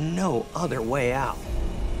there is no other way out.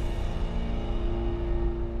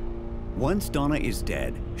 Once Donna is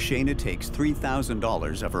dead, Shayna takes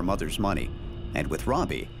 $3,000 of her mother's money, and with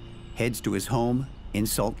Robbie, heads to his home in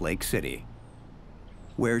Salt Lake City,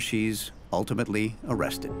 where she's ultimately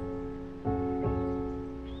arrested.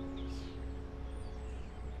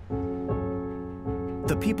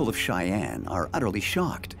 The people of Cheyenne are utterly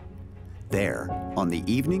shocked. There, on the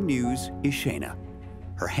evening news, is Shayna.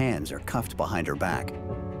 Her hands are cuffed behind her back.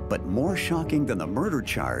 But more shocking than the murder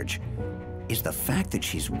charge is the fact that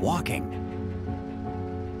she's walking.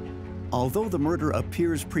 Although the murder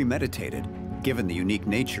appears premeditated, given the unique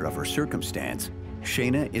nature of her circumstance,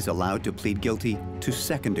 Shayna is allowed to plead guilty to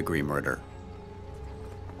second-degree murder.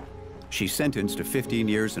 She's sentenced to 15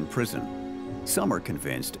 years in prison. Some are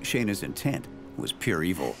convinced Shayna's intent was pure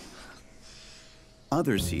evil.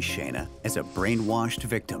 Others see Shayna as a brainwashed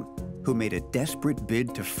victim who made a desperate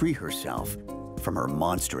bid to free herself from her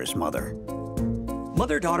monstrous mother.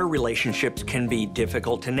 Mother-daughter relationships can be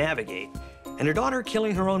difficult to navigate, and a daughter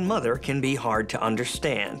killing her own mother can be hard to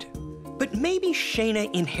understand. But maybe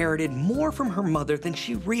Shayna inherited more from her mother than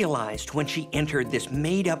she realized when she entered this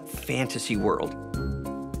made-up fantasy world.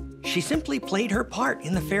 She simply played her part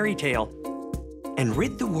in the fairy tale and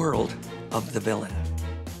rid the world of the villain.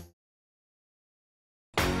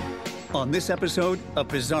 On this episode of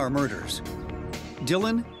Bizarre Murders,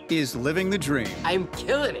 Dylan is living the dream. I'm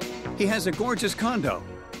killing it. He has a gorgeous condo,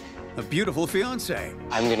 a beautiful fiancée.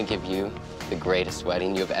 I'm gonna give you the greatest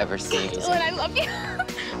wedding you've ever seen. Dylan, I love you.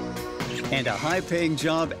 And a high-paying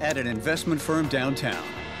job at an investment firm downtown.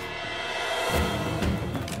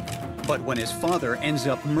 But when his father ends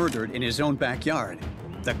up murdered in his own backyard,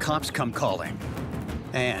 the cops come calling.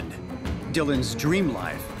 And Dylan's dream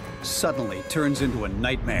life suddenly turns into a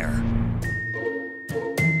nightmare.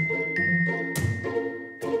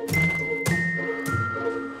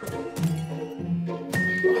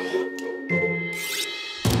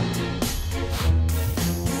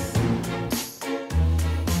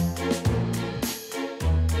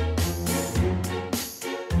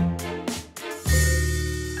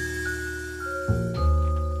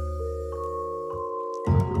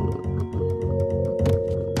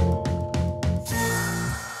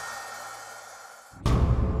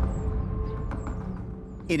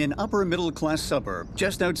 In an upper-middle-class suburb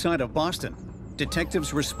just outside of Boston,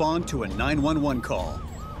 detectives respond to a 911 call.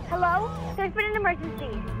 Hello? There's been an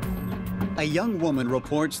emergency. A young woman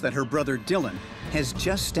reports that her brother Dylan has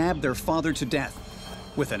just stabbed their father to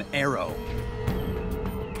death with an arrow.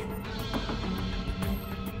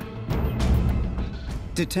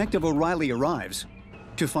 Detective O'Reilly arrives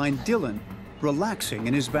to find Dylan relaxing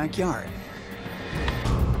in his backyard.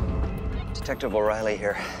 Detective O'Reilly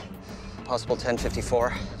here. Possible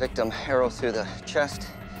 1054. Victim, arrow through the chest.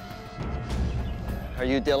 Are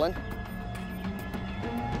you Dylan?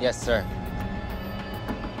 Yes, sir.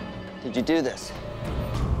 Did you do this?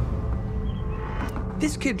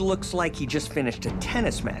 This kid looks like he just finished a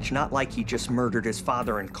tennis match, not like he just murdered his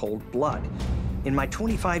father in cold blood. In my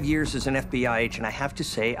 25 years as an FBI agent, I have to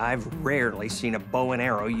say I've rarely seen a bow and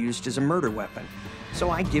arrow used as a murder weapon. So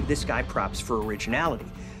I give this guy props for originality.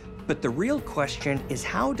 But the real question is,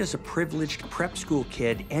 how does a privileged prep school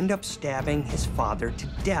kid end up stabbing his father to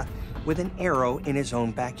death with an arrow in his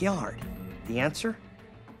own backyard? The answer?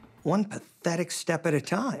 One pathetic step at a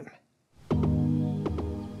time.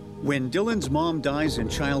 When Dylan's mom dies in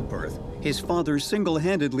childbirth, his father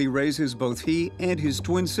single-handedly raises both he and his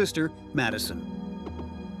twin sister, Madison.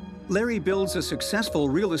 Larry builds a successful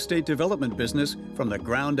real estate development business from the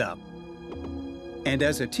ground up. And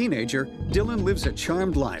as a teenager, Dylan lives a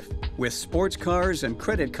charmed life with sports cars and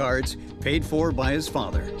credit cards paid for by his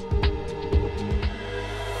father.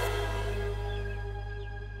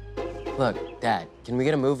 Look, Dad, can we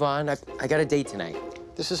get a move on? I got a date tonight.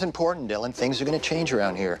 This is important, Dylan. Things are going to change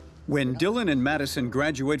around here. When Dylan and Madison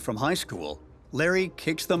graduate from high school, Larry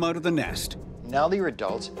kicks them out of the nest. Now that you're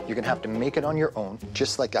adults, you're going to have to make it on your own,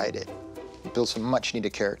 just like I did. Build some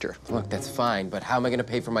much-needed character. Look, that's fine, but how am I going to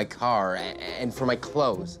pay for my car and for my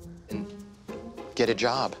clothes? And get a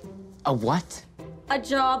job. A what? A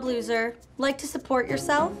job, loser. Like to support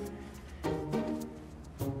yourself?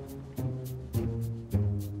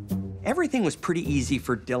 Everything was pretty easy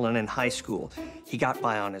for Dylan in high school. He got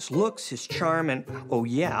by on his looks, his charm, and, oh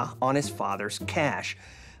yeah, on his father's cash.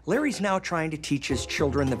 Larry's now trying to teach his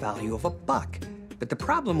children the value of a buck. But the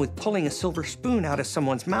problem with pulling a silver spoon out of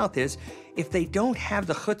someone's mouth is, if they don't have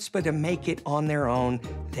the chutzpah to make it on their own,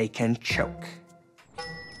 they can choke.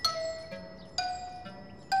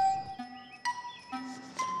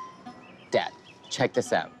 Dad, check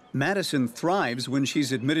this out. Madison thrives when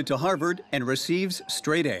she's admitted to Harvard and receives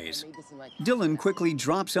straight A's. Dylan quickly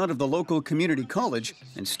drops out of the local community college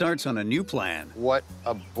and starts on a new plan. What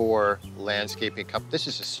a bore landscaping company. This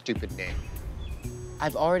is a stupid name.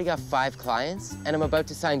 I've already got 5 clients, and I'm about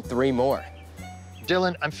to sign 3 more.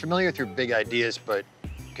 Dylan, I'm familiar with your big ideas, but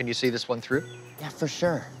can you see this one through? Yeah, for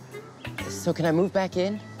sure. So can I move back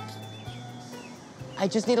in? I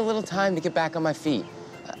just need a little time to get back on my feet.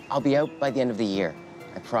 I'll be out by the end of the year.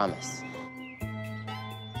 I promise.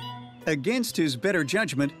 Against his better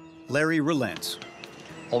judgment, Larry relents.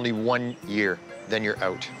 Only 1 year, then you're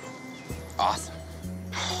out. Awesome.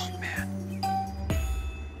 Oh, man.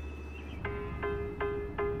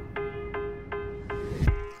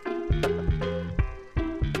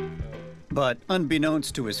 But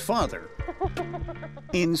unbeknownst to his father,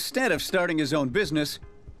 instead of starting his own business,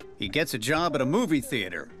 he gets a job at a movie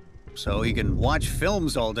theater so he can watch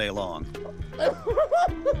films all day long.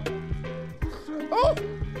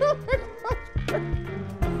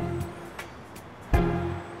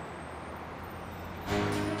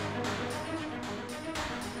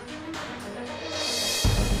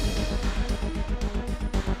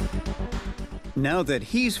 Now that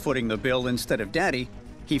he's footing the bill instead of Daddy,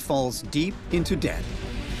 he falls deep into debt.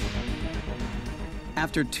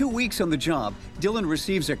 After 2 weeks on the job, Dylan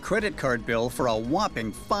receives a credit card bill for a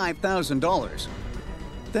whopping $5,000.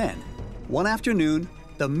 Then, one afternoon,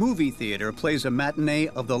 the movie theater plays a matinee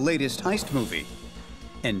of the latest heist movie,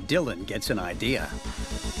 and Dylan gets an idea.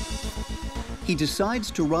 He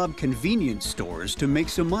decides to rob convenience stores to make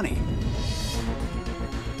some money.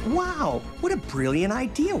 Wow, what a brilliant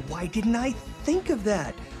idea. Why didn't I think of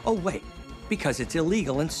that? Oh, wait, because it's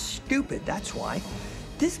illegal and stupid, that's why.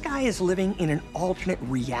 This guy is living in an alternate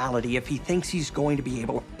reality if he thinks he's going to be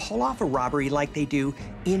able to pull off a robbery like they do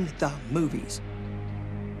in the movies.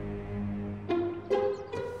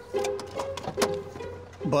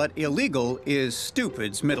 But illegal is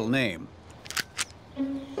stupid's middle name.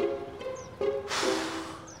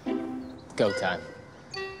 Go time.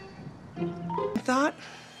 Thought?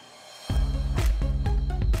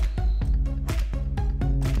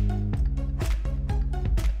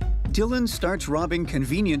 Dylan starts robbing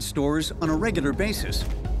convenience stores on a regular basis.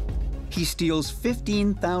 He steals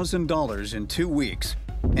 $15,000 in 2 weeks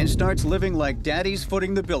and starts living like Daddy's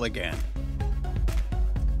footing the bill again.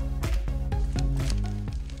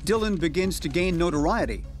 Dylan begins to gain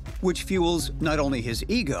notoriety, which fuels not only his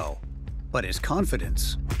ego, but his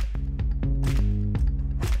confidence.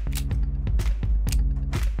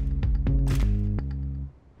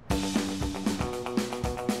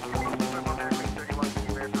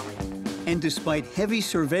 And despite heavy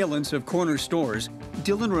surveillance of corner stores,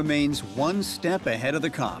 Dylan remains one step ahead of the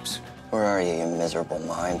cops. Where are you, you miserable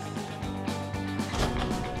mime?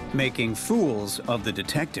 Making fools of the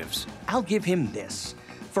detectives. I'll give him this.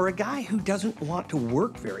 For a guy who doesn't want to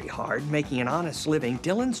work very hard, making an honest living,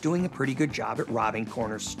 Dylan's doing a pretty good job at robbing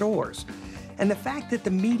corner stores. And the fact that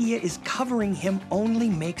the media is covering him only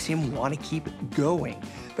makes him want to keep going.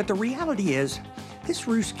 But the reality is, this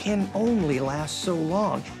ruse can only last so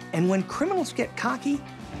long. And when criminals get cocky,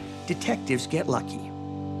 detectives get lucky.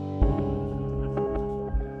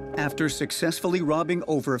 After successfully robbing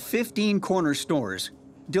over 15 corner stores,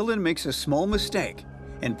 Dylan makes a small mistake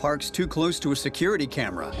and parks too close to a security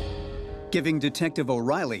camera, giving Detective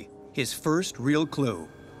O'Reilly his first real clue.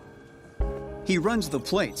 He runs the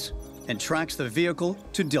plates and tracks the vehicle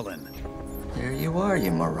to Dylan. There you are,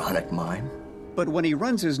 you moronic mime. But when he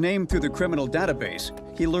runs his name through the criminal database,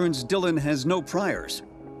 he learns Dylan has no priors.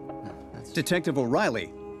 Detective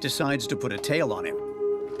O'Reilly decides to put a tail on him.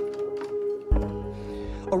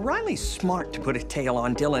 O'Reilly's smart to put a tail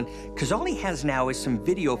on Dylan, because all he has now is some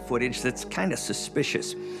video footage that's kind of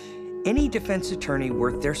suspicious. Any defense attorney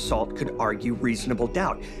worth their salt could argue reasonable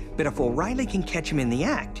doubt, but if O'Reilly can catch him in the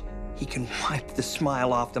act, he can wipe the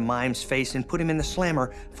smile off the mime's face and put him in the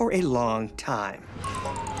slammer for a long time.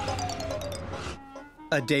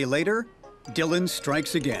 A day later, Dylan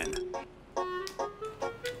strikes again.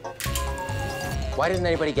 Why doesn't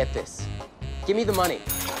anybody get this? Give me the money.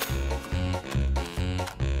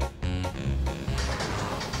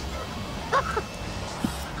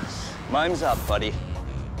 Mime's up, buddy.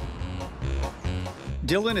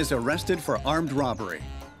 Dylan is arrested for armed robbery.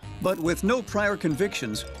 But with no prior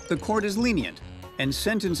convictions, the court is lenient and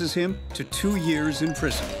sentences him to 2 years in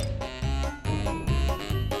prison.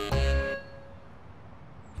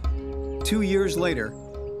 2 years later,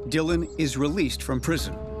 Dylan is released from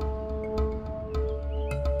prison.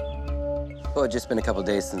 Well, it's just been a couple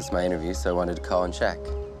days since my interview, so I wanted to call and check.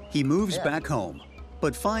 He moves back home,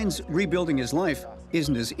 but finds rebuilding his life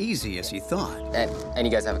isn't as easy as he thought. And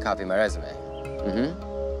you guys have a copy of my resume? Mm-hmm.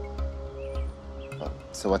 Well,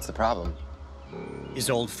 so what's the problem? His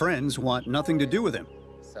old friends want nothing to do with him,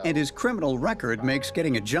 and his criminal record makes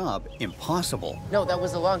getting a job impossible. No, that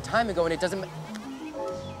was a long time ago, and it doesn't...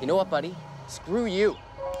 You know what, buddy? Screw you.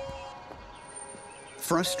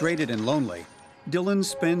 Frustrated and lonely, Dylan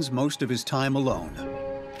spends most of his time alone.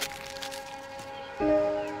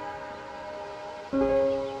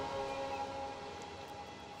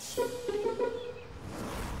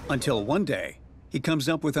 Until one day, he comes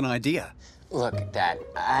up with an idea. Look, Dad,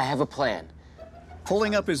 I have a plan.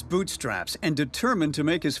 Pulling up his bootstraps and determined to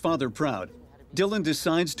make his father proud, Dylan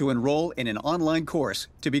decides to enroll in an online course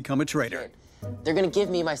to become a trader. They're gonna give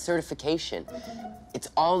me my certification. It's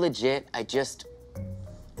all legit, I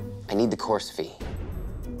need the course fee.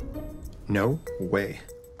 No way.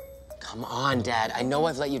 Come on, Dad. I know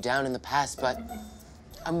I've let you down in the past, but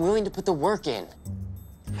I'm willing to put the work in.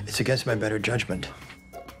 It's against my better judgment.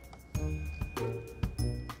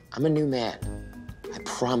 I'm a new man. I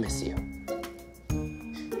promise you.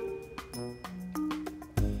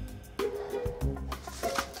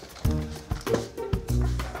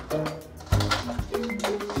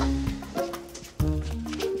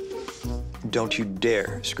 Don't you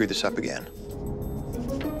dare screw this up again.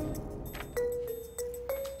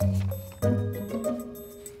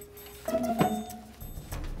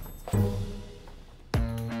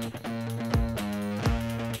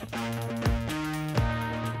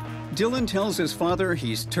 Dylan tells his father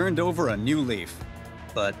he's turned over a new leaf.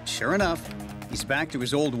 But sure enough, he's back to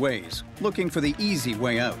his old ways, looking for the easy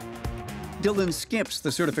way out. Dylan skips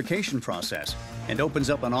the certification process and opens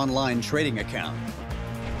up an online trading account.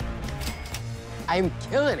 I'm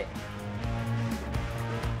killing it.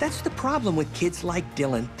 That's the problem with kids like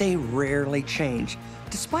Dylan. They rarely change.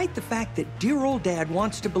 Despite the fact that dear old Dad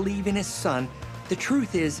wants to believe in his son, the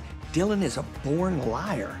truth is Dylan is a born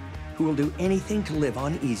liar who will do anything to live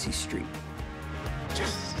on Easy Street.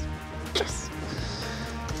 Yes.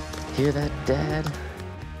 Hear that, Dad?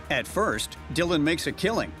 At first, Dylan makes a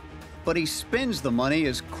killing, but he spends the money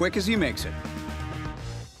as quick as he makes it.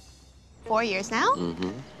 4 years now?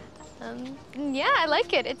 Mm-hmm. Yeah, I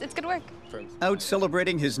like it. It's good work. Out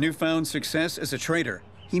celebrating his newfound success as a trader,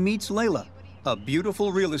 he meets Layla, a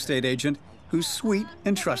beautiful real estate agent who's sweet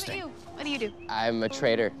and trusting. What do you do? I'm a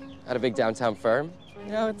trader at a big downtown firm.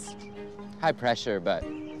 You know, it's high pressure, but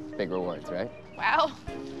big rewards, right? Wow.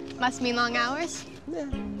 Must mean long hours.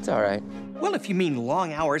 It's all right. Well, if you mean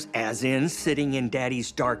long hours, as in sitting in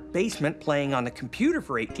Daddy's dark basement playing on the computer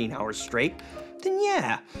for 18 hours straight, then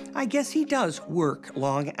yeah, I guess he does work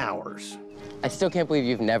long hours. I still can't believe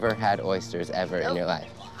you've never had oysters ever in your life.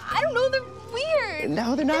 I don't know, they're weird.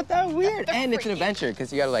 No, they're not that weird. And it's an adventure,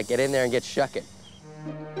 because you gotta, like, get in there and get shucking.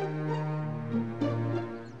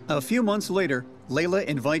 A few months later, Layla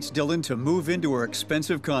invites Dylan to move into her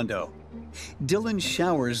expensive condo. Dylan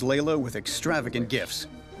showers Layla with extravagant gifts.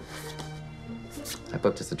 I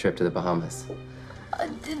booked us a trip to the Bahamas.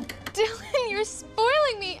 Dylan, you're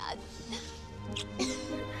spoiling me.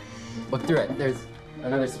 Look through it. There's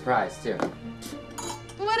another surprise, too.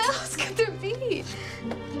 What else could there be?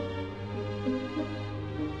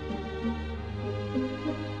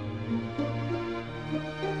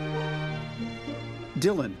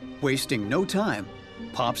 Dylan, wasting no time,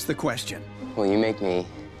 pops the question. Will you make me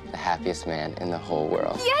the happiest man in the whole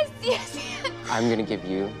world? Yes, yes, yes. I'm gonna give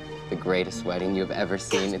you the greatest wedding you've ever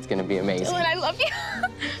seen. It's gonna be amazing. Dylan, I love you.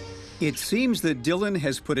 It seems that Dylan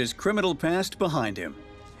has put his criminal past behind him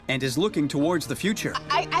and is looking towards the future.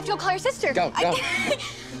 I have to go call your sister. Go.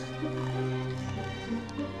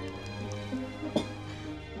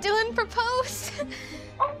 Dylan proposed.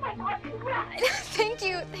 Oh my God, congrats. Thank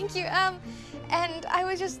you. And I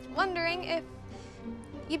was just wondering if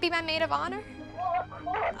you'd be my maid of honor? Well, of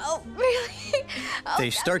course. Oh, really? Oh, They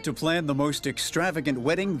start to plan the most extravagant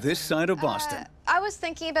wedding this side of Boston. I was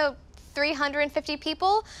thinking about 350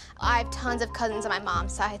 people. I have tons of cousins on my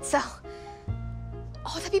mom's side, so...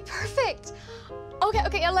 Oh, that'd be perfect.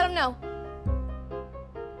 Okay, I'll let them know.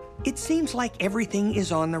 It seems like everything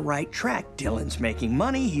is on the right track. Dylan's making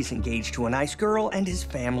money, he's engaged to a nice girl, and his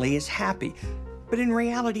family is happy. But in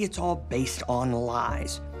reality, it's all based on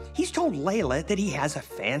lies. He's told Layla that he has a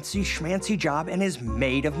fancy schmancy job and is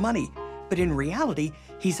made of money. But in reality,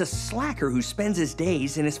 he's a slacker who spends his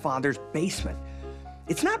days in his father's basement.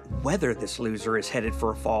 It's not whether this loser is headed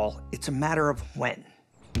for a fall, it's a matter of when.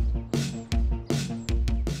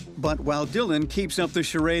 But while Dylan keeps up the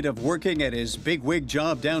charade of working at his bigwig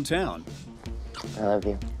job downtown, I love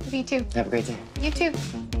you. Me too. Have a great day. You too.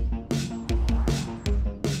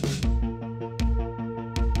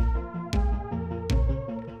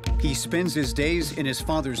 he spends his days in his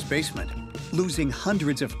father's basement, losing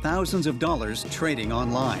hundreds of thousands of dollars trading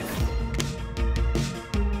online.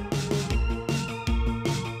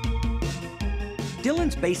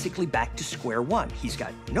 Dylan's basically back to square one. He's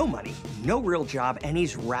got no money, no real job, and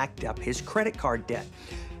he's racked up his credit card debt.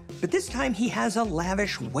 But this time he has a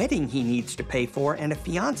lavish wedding he needs to pay for and a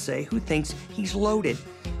fiancée who thinks he's loaded.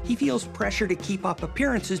 He feels pressure to keep up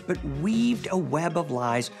appearances, but weaved a web of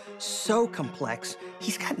lies so complex,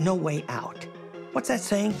 he's got no way out. What's that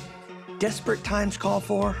saying? Desperate times call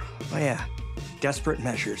for? Oh yeah, desperate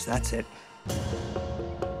measures, that's it.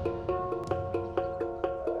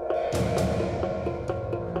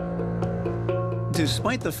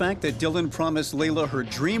 Despite the fact that Dylan promised Layla her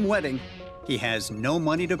dream wedding, he has no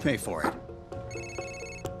money to pay for it.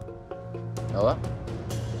 Hello?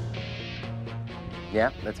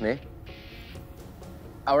 Yeah, that's me.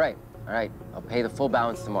 All right. I'll pay the full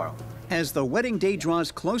balance tomorrow. As the wedding day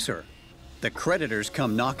draws closer, the creditors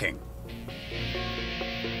come knocking.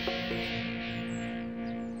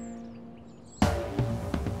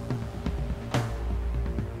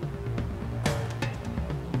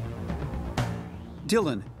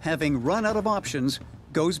 Dylan, having run out of options,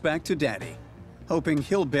 goes back to Daddy, hoping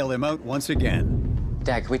he'll bail him out once again.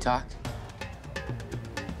 Dad, can we talk?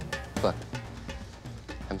 Look,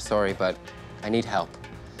 I'm sorry, but I need help.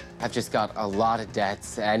 I've just got a lot of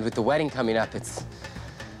debts, and with the wedding coming up, it's...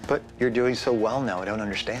 But you're doing so well now, I don't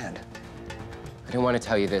understand. I didn't want to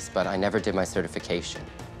tell you this, but I never did my certification.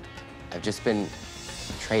 I've just been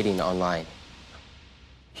trading online.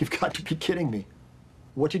 You've got to be kidding me.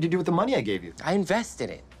 What did you do with the money I gave you? I invested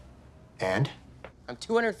it. And? I'm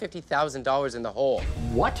 $250,000 in the hole.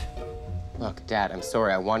 What? Look, Dad, I'm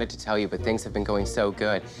sorry. I wanted to tell you, but things have been going so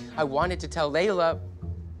good. I wanted to tell Layla,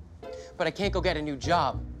 but I can't go get a new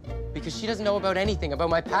job because she doesn't know about anything, about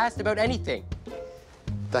my past, about anything.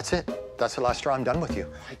 That's it. That's the last straw. I'm done with you.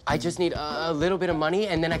 I just need a little bit of money,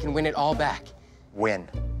 and then I can win it all back. Win?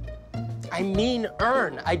 I mean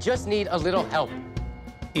earn. I just need a little help.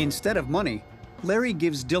 Instead of money, Larry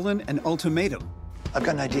gives Dylan an ultimatum. I've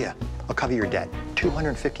got an idea. I'll cover your debt.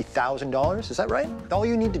 $250,000, is that right? All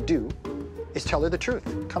you need to do is tell her the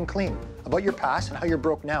truth. Come clean about your past and how you're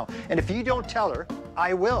broke now. And if you don't tell her,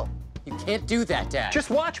 I will. You can't do that, Dad. Just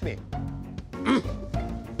watch me.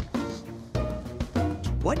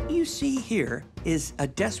 What you see here is a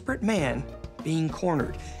desperate man being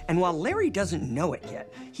cornered. And while Larry doesn't know it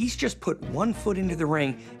yet, he's just put one foot into the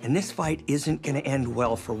ring, and this fight isn't gonna end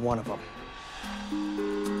well for one of them.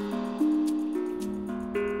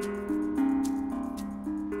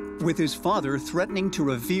 With his father threatening to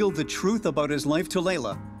reveal the truth about his life to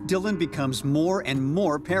Layla, Dylan becomes more and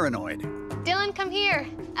more paranoid. Dylan, come here.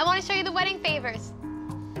 I want to show you the wedding favors.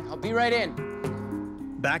 I'll be right in.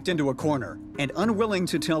 Backed into a corner and unwilling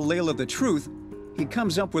to tell Layla the truth, he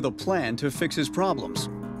comes up with a plan to fix his problems.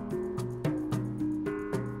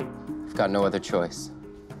 I've got no other choice.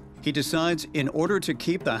 He decides in order to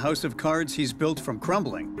keep the house of cards he's built from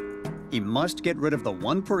crumbling, he must get rid of the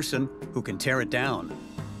one person who can tear it down.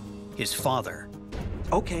 His father.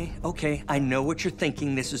 Okay, I know what you're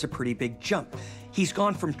thinking. This is a pretty big jump. He's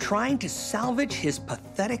gone from trying to salvage his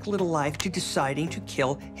pathetic little life to deciding to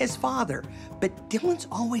kill his father. But Dylan's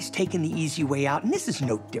always taken the easy way out, and this is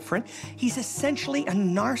no different. He's essentially a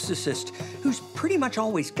narcissist who's pretty much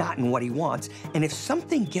always gotten what he wants, and if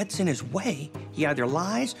something gets in his way, he either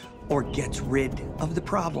lies or gets rid of the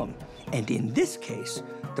problem. And in this case,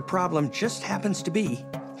 the problem just happens to be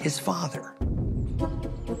his father.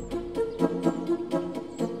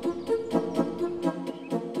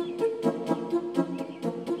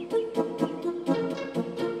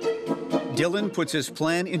 Dylan puts his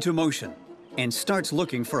plan into motion and starts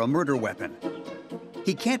looking for a murder weapon.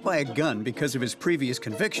 He can't buy a gun because of his previous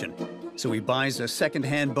conviction, so he buys a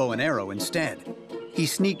second-hand bow and arrow instead. He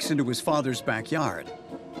sneaks into his father's backyard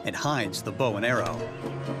and hides the bow and arrow.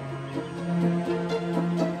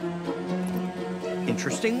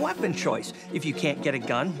 Interesting weapon choice. If you can't get a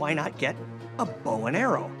gun, why not get a bow and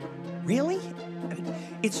arrow? Really? I mean,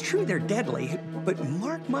 it's true they're deadly, but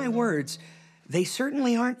mark my words, they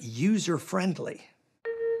certainly aren't user-friendly.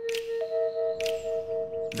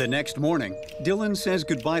 The next morning, Dylan says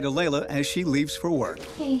goodbye to Layla as she leaves for work.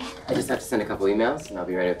 Hey. I just have to send a couple emails, and I'll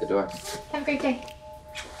be right at the door. Have a great day.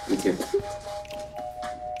 You too.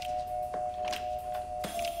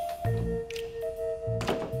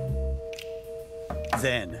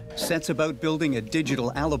 Then sets about building a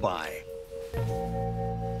digital alibi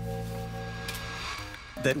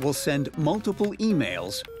that will send multiple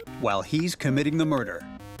emails while he's committing the murder.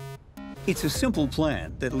 It's a simple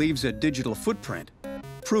plan that leaves a digital footprint,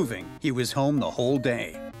 proving he was home the whole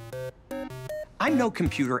day. I'm no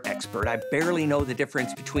computer expert. I barely know the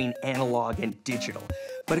difference between analog and digital.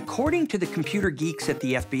 But according to the computer geeks at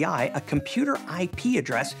the FBI, a computer IP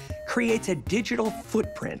address creates a digital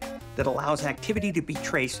footprint that allows activity to be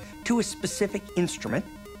traced to a specific instrument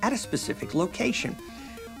at a specific location.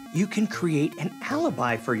 You can create an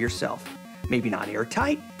alibi for yourself. Maybe not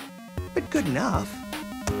airtight, but good enough.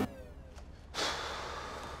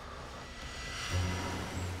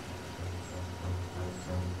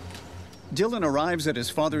 Dylan arrives at his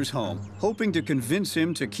father's home, hoping to convince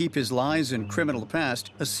him to keep his lies and criminal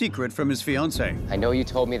past a secret from his fiancée. I know you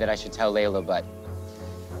told me that I should tell Layla, but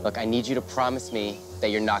look, I need you to promise me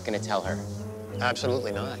that you're not going to tell her.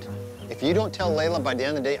 Absolutely not. If you don't tell Layla by the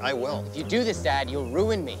end of the day, I will. If you do this, Dad, you'll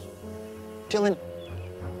ruin me. Dylan,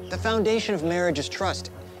 the foundation of marriage is trust.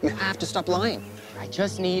 You have to stop lying. I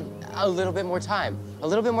just need a little bit more time. A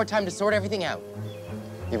little bit more time to sort everything out.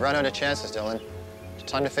 You've run out of chances, Dylan.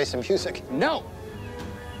 It's time to face the music. No!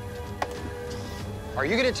 Are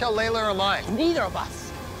you gonna tell Layla or am I? Neither of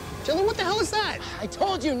us. Dylan, what the hell is that? I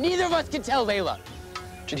told you neither of us can tell Layla.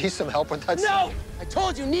 Do you need some help with that? No! I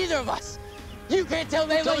told you neither of us. You can't tell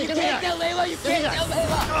Layla, Dylan, you can't tell Layla, you can't tell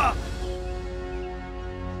Layla.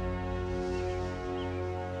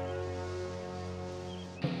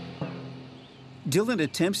 Dylan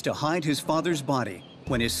attempts to hide his father's body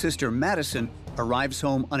when his sister Madison arrives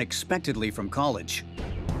home unexpectedly from college.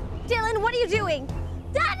 Dylan, what are you doing?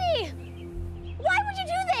 Daddy! Why would you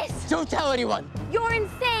do this? Don't tell anyone. You're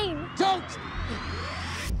insane. Don't!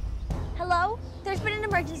 Hello? There's been an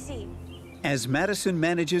emergency. As Madison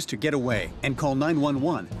manages to get away and call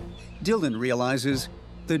 911, Dylan realizes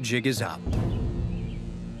the jig is up.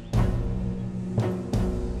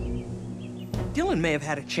 Dylan may have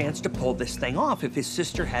had a chance to pull this thing off if his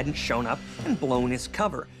sister hadn't shown up and blown his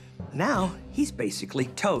cover. Now, he's basically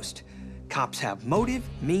toast. Cops have motive,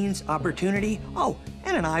 means, opportunity, oh,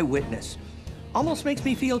 and an eyewitness. Almost makes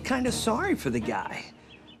me feel kind of sorry for the guy.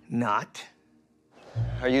 Not.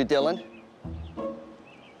 Are you Dylan?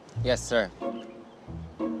 Yes, sir.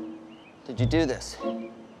 Did you do this?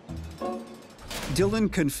 Dylan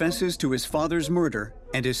confesses to his father's murder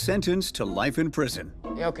and is sentenced to life in prison.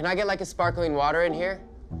 Yo, can I get like a sparkling water in here?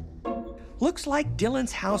 Looks like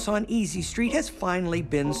Dylan's house on Easy Street has finally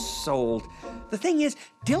been sold. The thing is,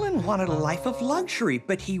 Dylan wanted a life of luxury,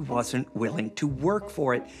 but he wasn't willing to work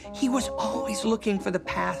for it. He was always looking for the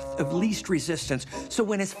path of least resistance, so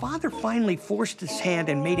when his father finally forced his hand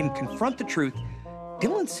and made him confront the truth,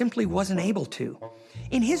 Dylan simply wasn't able to.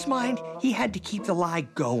 In his mind, he had to keep the lie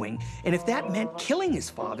going, and if that meant killing his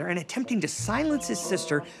father and attempting to silence his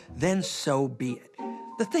sister, then so be it.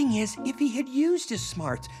 The thing is, if he had used his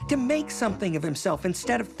smarts to make something of himself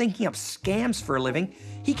instead of thinking up scams for a living,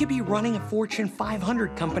 he could be running a Fortune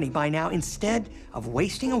 500 company by now instead of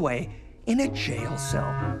wasting away in a jail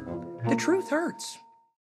cell. The truth hurts.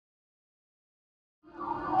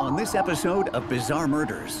 On this episode of Bizarre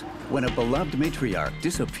Murders, when a beloved matriarch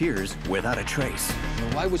disappears without a trace.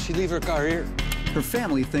 Why would she leave her car here? Her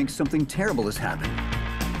family thinks something terrible has happened.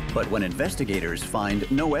 But when investigators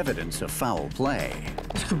find no evidence of foul play...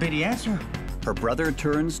 This could be the answer. Her brother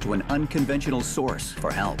turns to an unconventional source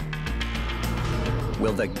for help.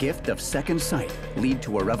 Will the gift of second sight lead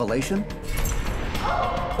to a revelation?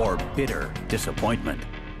 Or bitter disappointment?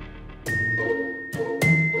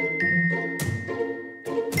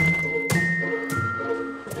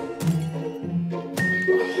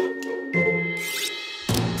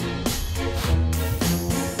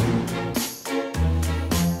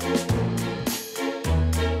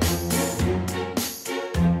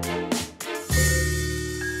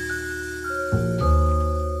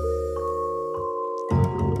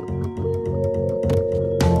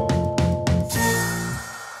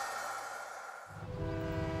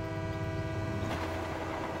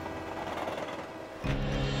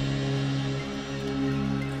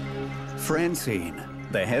 Francine,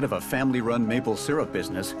 the head of a family-run maple syrup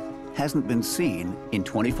business, hasn't been seen in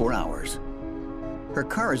 24 hours. Her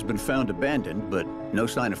car has been found abandoned, but no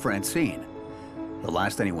sign of Francine. The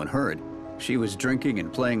last anyone heard, she was drinking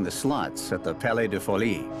and playing the slots at the Palais de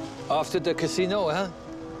Folie. Off to the casino, huh?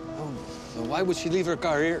 Oh, why would she leave her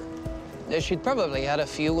car here? She'd probably had a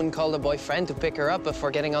few and called a boyfriend to pick her up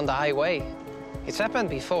before getting on the highway. It's happened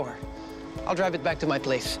before. I'll drive it back to my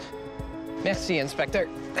place. Merci, Inspector.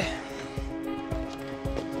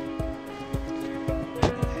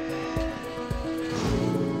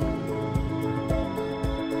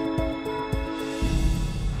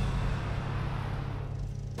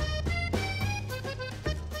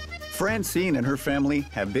 Francine and her family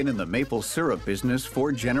have been in the maple syrup business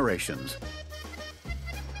for generations.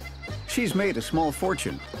 She's made a small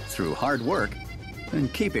fortune through hard work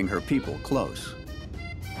and keeping her people close.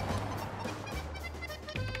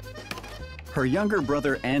 Her younger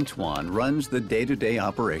brother, Antoine, runs the day-to-day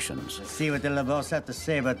operations. Let's see what the LeBeaus have to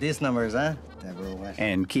say about these numbers, huh?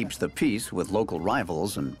 And keeps the peace with local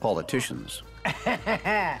rivals and politicians.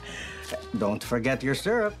 Don't forget your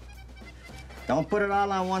syrup. Don't put it all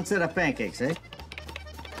on one set of pancakes, eh?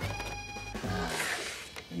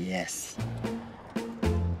 Yes.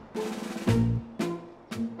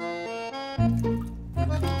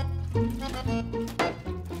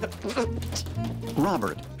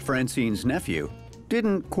 Robert, Francine's nephew,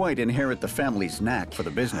 didn't quite inherit the family's knack for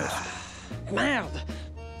the business. Merde!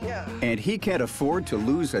 Yeah. And he can't afford to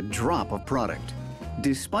lose a drop of product.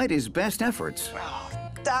 Despite his best efforts,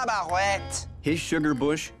 Tabarouette! his sugar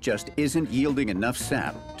bush just isn't yielding enough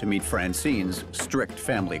sap to meet Francine's strict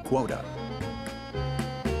family quota.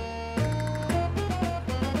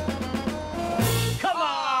 Come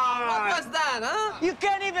on! What was that, huh? You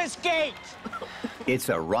can't even skate! It's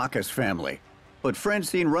a raucous family, but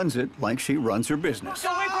Francine runs it like she runs her business.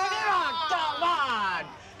 So we put it on! Come on!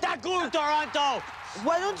 That good, Toronto!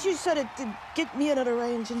 Why don't you set it to get me another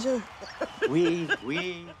range, Ginger? Oui.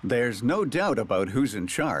 There's no doubt about who's in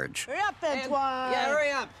charge. Hurry up, Antoine! Yeah,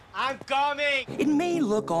 hurry up! I'm coming! It may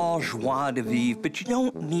look all joie de vivre, but you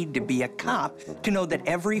don't need to be a cop to know that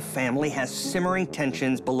every family has simmering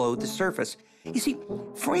tensions below the surface. You see,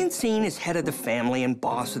 Francine is head of the family and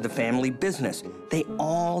boss of the family business. They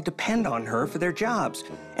all depend on her for their jobs.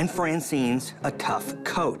 And Francine's a tough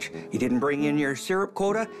coach. You didn't bring in your syrup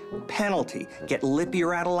quota? Penalty. Get lippy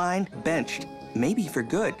or out of line? Benched. Maybe for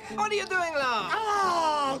good. What are you doing now?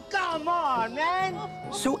 Oh, come on, man!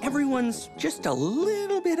 So everyone's just a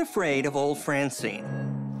little bit afraid of old Francine.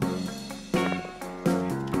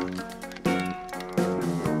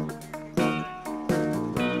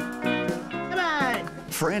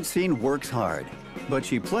 Francine works hard, but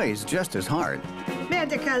she plays just as hard.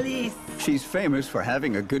 She's famous for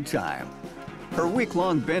having a good time. Her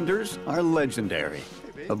week-long benders are legendary.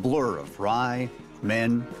 A blur of rye,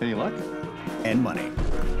 men, any luck? And money.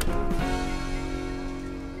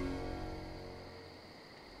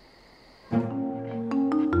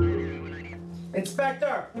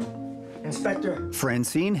 Inspector! Inspector.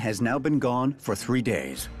 Francine has now been gone for 3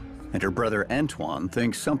 days, and her brother Antoine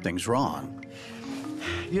thinks something's wrong.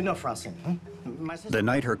 You know Francine, huh? My sister... The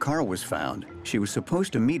night her car was found, she was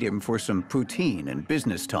supposed to meet him for some poutine and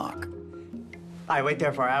business talk. I wait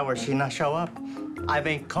there for hours, she not show up. I've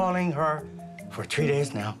been calling her for 3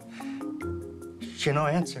 days now. She no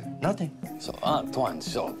answer, nothing. So, Antoine,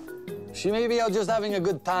 so she may be out just having a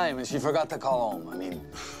good time and she forgot to call home. I mean,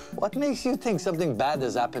 what makes you think something bad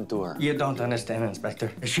has happened to her? You don't understand,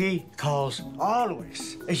 Inspector. She calls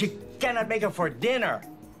always. She cannot make it for dinner,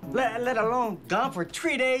 let alone gone for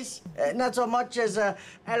 3 days. Not so much as a,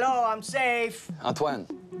 hello, I'm safe. Antoine,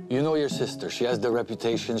 you know your sister. She has the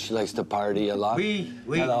reputation. She likes to party a lot. Oui.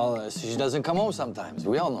 She doesn't come home sometimes.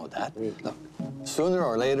 We all know that. Look, sooner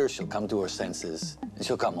or later, she'll come to her senses and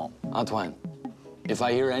she'll come home. Antoine, if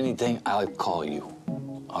I hear anything, I'll call you.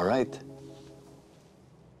 All right?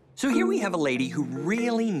 So here we have a lady who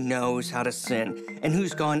really knows how to sin and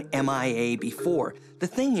who's gone MIA before. The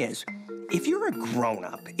thing is, if you're a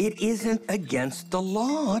grown-up, it isn't against the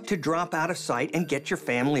law to drop out of sight and get your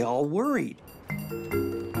family all worried.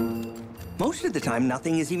 Most of the time,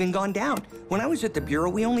 nothing has even gone down. When I was at the Bureau,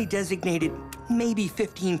 we only designated maybe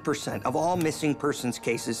 15% of all missing persons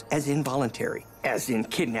cases as involuntary, as in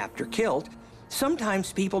kidnapped or killed.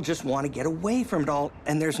 Sometimes people just want to get away from it all,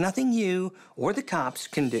 and there's nothing you or the cops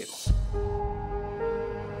can do.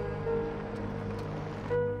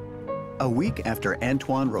 A week after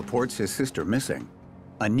Antoine reports his sister missing,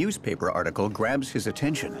 a newspaper article grabs his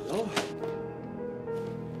attention. Hello?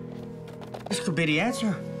 This could be the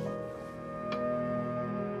answer.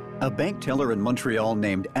 A bank teller in Montreal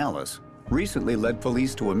named Alice recently led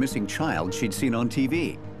police to a missing child she'd seen on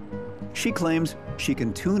TV. She claims she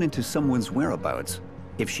can tune into someone's whereabouts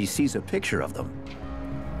if she sees a picture of them.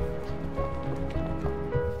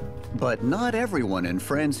 But not everyone in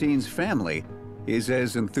Francine's family is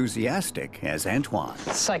as enthusiastic as Antoine.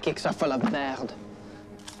 Psychics are full of merde.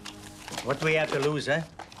 What do we have to lose, eh?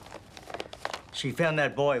 She found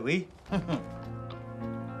that boy, we?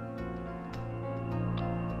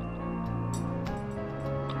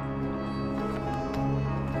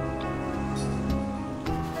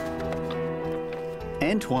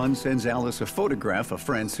 Antoine sends Alice a photograph of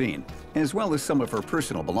Francine, as well as some of her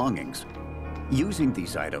personal belongings. Using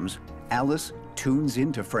these items, Alice tunes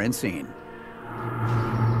into Francine.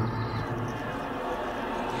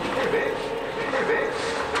 Hey, babe. Hey, babe.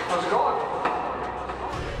 How's it going?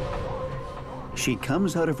 She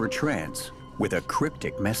comes out of her trance with a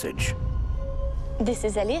cryptic message. This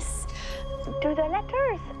is Alice. Do the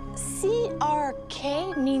letters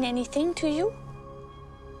CRK mean anything to you?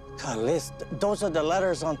 Alice, those are the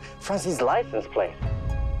letters on Francine's license plate.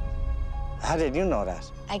 How did you know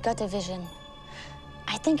that? I got a vision.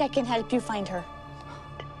 I think I can help you find her.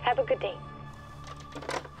 Have a good day.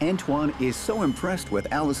 Antoine is so impressed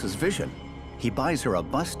with Alice's vision, he buys her a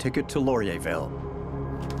bus ticket to Laurierville.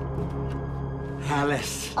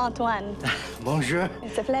 Alice. Antoine. Bonjour.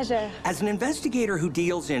 It's a pleasure. As an investigator who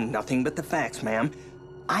deals in nothing but the facts, ma'am,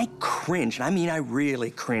 I cringe, and I mean I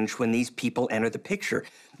really cringe when these people enter the picture.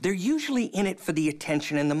 They're usually in it for the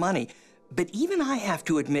attention and the money. But even I have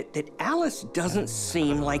to admit that Alice doesn't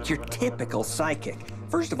seem like your typical psychic.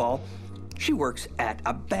 First of all, she works at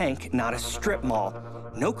a bank, not a strip mall.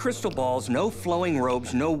 No crystal balls, no flowing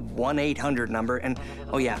robes, no 1-800 number, and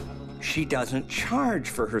oh yeah, she doesn't charge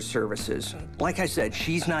for her services. Like I said,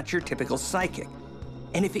 she's not your typical psychic.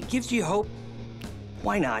 And if it gives you hope,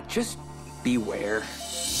 why not? Just beware.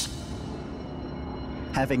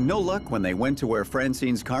 Having no luck when they went to where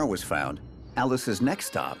Francine's car was found, Alice's next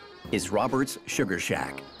stop is Robert's Sugar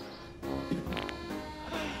Shack.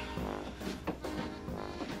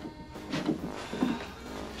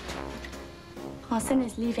 Francine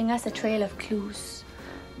is leaving us a trail of clues.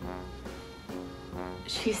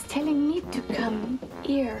 She's telling me to come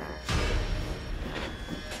here.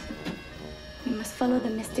 We must follow the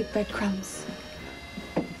mystic breadcrumbs.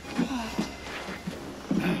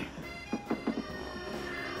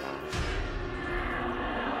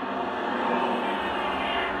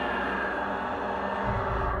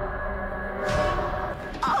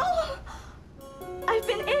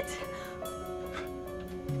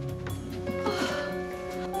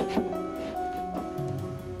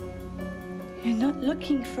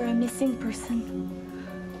 Looking for a missing person.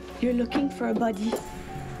 You're looking for a body.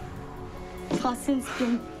 Francine's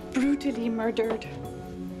been brutally murdered.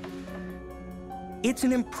 It's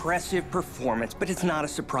an impressive performance, but it's not a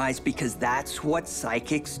surprise because that's what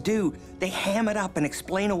psychics do. They ham it up and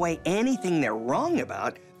explain away anything they're wrong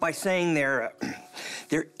about by saying their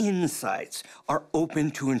insights are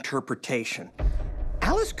open to interpretation.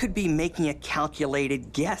 Alice could be making a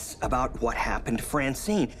calculated guess about what happened to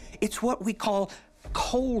Francine. It's what we call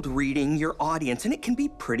cold reading your audience, and it can be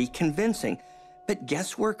pretty convincing. But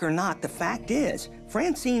guesswork or not, the fact is,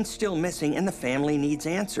 Francine's still missing and the family needs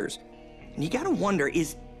answers. And you gotta wonder,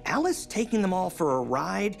 is Alice taking them all for a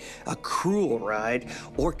ride, a cruel ride,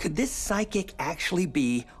 or could this psychic actually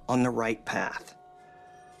be on the right path?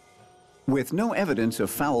 With no evidence of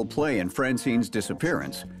foul play in Francine's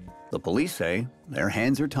disappearance, the police say their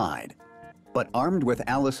hands are tied. But armed with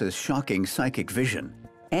Alice's shocking psychic vision,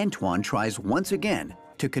 Antoine tries once again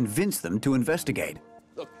to convince them to investigate.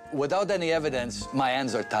 Look, without any evidence, my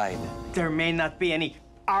hands are tied. There may not be any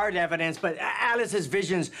hard evidence, but Alice's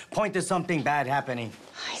visions point to something bad happening.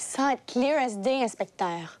 I saw it clear as day,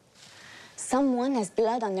 Inspector. Someone has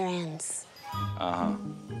blood on their hands. Uh-huh.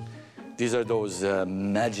 These are those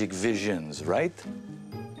magic visions, right?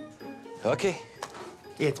 Okay.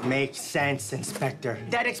 It makes sense, Inspector.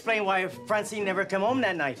 That explains why Francine never came home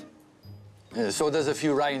that night. So does a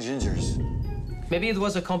few Ryan Gingers. Maybe it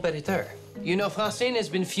was a competitor. You know, Francine has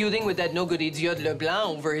been feuding with that no-good idiot Leblanc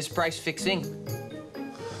over his price fixing.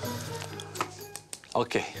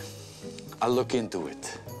 Okay, I'll look into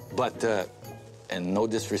it. But, and no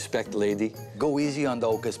disrespect, lady, go easy on the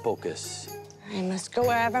hocus pocus. I must go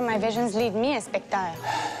wherever my visions lead me, Inspector.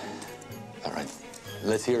 All right,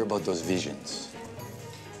 let's hear about those visions.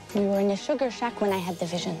 We were in a sugar shack when I had the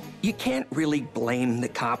vision. You can't really blame the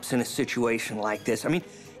cops in a situation like this. I mean,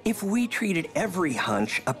 if we treated every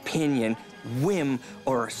hunch, opinion, whim,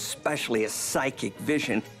 or especially a psychic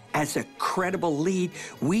vision as a credible lead,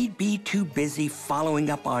 we'd be too busy following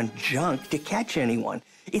up on junk to catch anyone.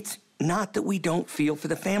 It's not that we don't feel for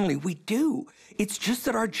the family, we do. It's just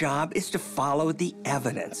that our job is to follow the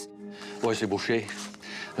evidence. Ouais, c'est Boucher.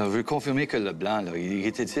 Je veux confirmer que Leblanc, là, il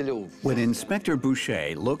était-il au... When Inspector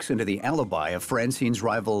Boucher looks into the alibi of Francine's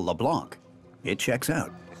rival LeBlanc, it checks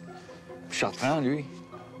out. Chartrand, lui.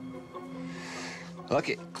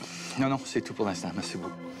 OK. Non, c'est tout pour l'instant. Merci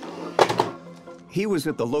beaucoup. He was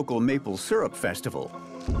at the local maple syrup festival.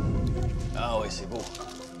 Ah ouais, c'est beau.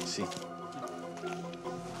 Ici.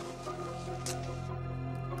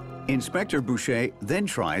 Inspector Boucher then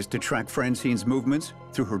tries to track Francine's movements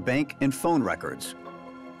through her bank and phone records.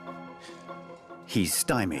 He's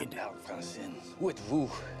stymied. Now, Francine, où êtes-vous?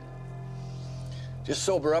 Just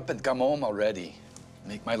sober up and come home already.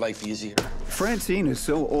 Make my life easier. Francine is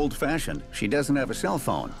so old-fashioned, she doesn't have a cell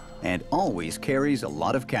phone and always carries a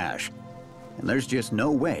lot of cash. And there's just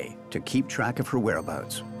no way to keep track of her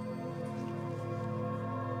whereabouts.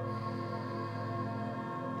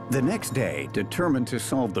 The next day, determined to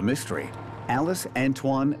solve the mystery, Alice,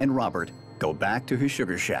 Antoine, and Robert go back to his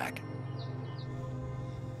sugar shack.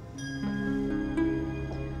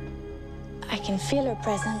 I can feel her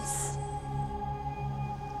presence.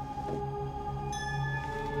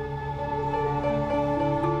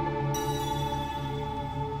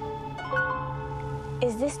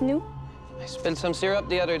 Is this new? I spilled some syrup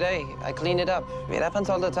the other day. I cleaned it up. It happens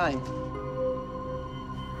all the time.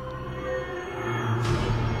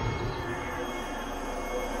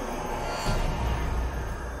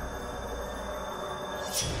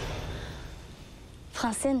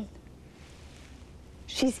 Francine.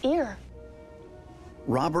 She's here.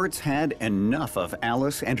 Robert's had enough of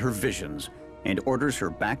Alice and her visions and orders her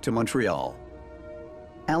back to Montreal.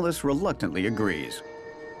 Alice reluctantly agrees.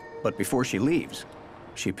 But before she leaves,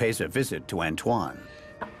 she pays a visit to Antoine.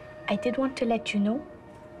 I did want to let you know.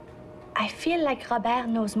 I feel like Robert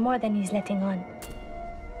knows more than he's letting on.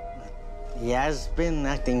 He has been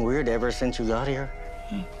acting weird ever since you got here.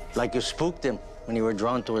 Like you spooked him when you were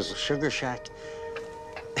drawn to his sugar shack.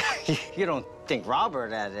 You don't think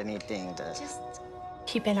Robert had anything to... Just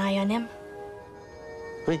keep an eye on him.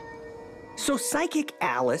 Oui. So Psychic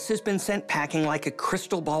Alice has been sent packing like a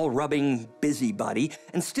crystal ball rubbing busybody,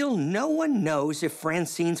 and still no one knows if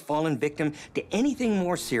Francine's fallen victim to anything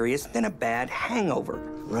more serious than a bad hangover.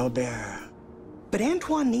 Robert. But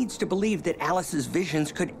Antoine needs to believe that Alice's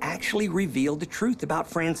visions could actually reveal the truth about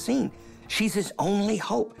Francine. She's his only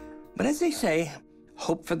hope. But as they say,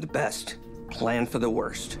 hope for the best, plan for the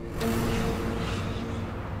worst.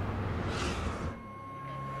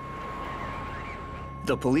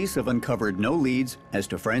 The police have uncovered no leads as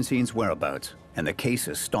to Francine's whereabouts, and the case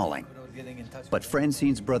is stalling. But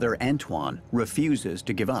Francine's brother Antoine refuses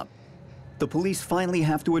to give up. The police finally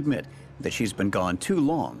have to admit that she's been gone too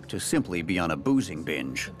long to simply be on a boozing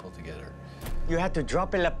binge. You had to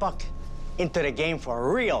drop Le Puck into the game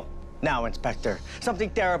for real. Now, Inspector, something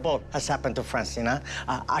terrible has happened to Francine. Huh?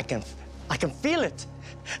 I can feel it.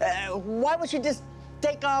 Why would she just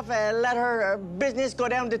take off and let her business go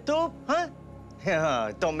down the tube, huh? Yeah,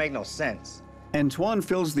 it don't make no sense. Antoine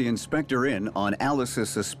fills the inspector in on Alice's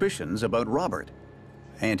suspicions about Robert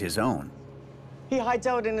and his own. He hides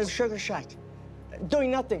out in his sugar shack,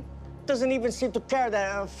 doing nothing. Doesn't even seem to care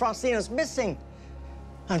that Francine is missing.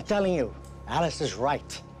 I'm telling you, Alice is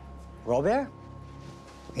right. Robert,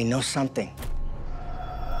 he knows something.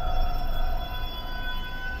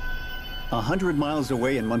 100 miles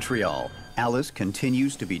away in Montreal, Alice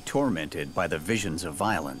continues to be tormented by the visions of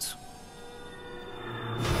violence.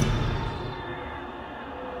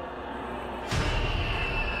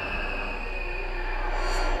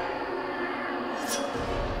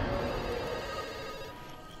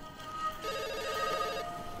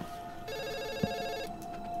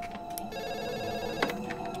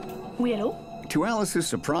 Oui, hello? To Alice's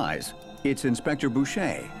surprise, it's Inspector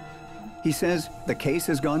Boucher. He says the case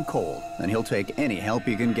has gone cold and he'll take any help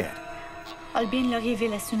he can get. I'll be in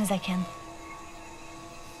Laurierville as soon as I can.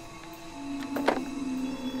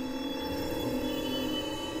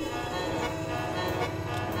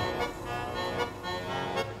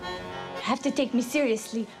 You have to take me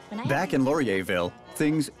seriously. Back in Laurierville,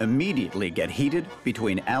 things immediately get heated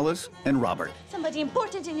between Alice and Robert. Somebody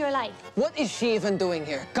important in your life. What is she even doing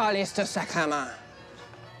here? Caliste sacrament.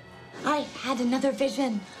 I had another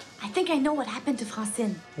vision. I think I know what happened to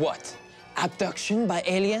Francine. What? Abduction by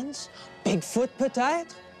aliens? Bigfoot,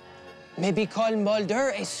 peut-être? Maybe call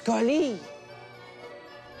Mulder et Scully.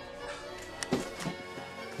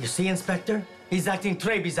 You see, Inspector? He's acting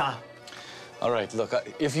très bizarre. All right, look,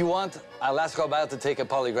 if you want, I'll ask Robert to take a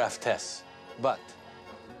polygraph test. But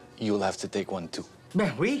you'll have to take one too.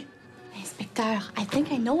 Ben oui. Inspector, I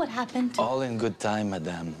think I know what happened. All in good time,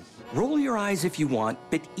 madame. Roll your eyes if you want,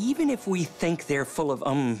 but even if we think they're full of,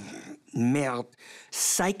 merde,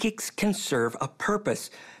 psychics can serve a purpose.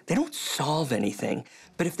 They don't solve anything,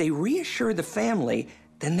 but if they reassure the family,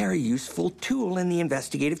 then they're a useful tool in the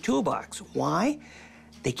investigative toolbox. Why?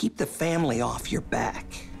 They keep the family off your back.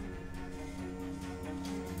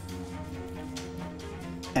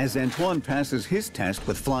 As Antoine passes his test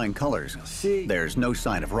with flying colors, there's no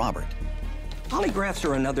sign of Robert. Polygraphs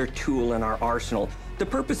are another tool in our arsenal. The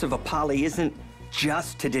purpose of a poly isn't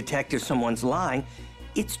just to detect if someone's lying,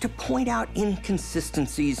 it's to point out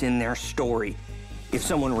inconsistencies in their story. If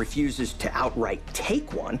someone refuses to outright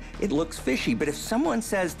take one, it looks fishy, but if someone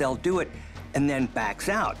says they'll do it and then backs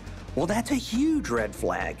out, well, that's a huge red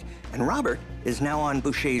flag. And Robert is now on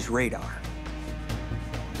Boucher's radar.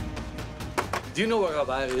 Do you know where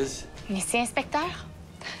Robert is? Monsieur Inspector,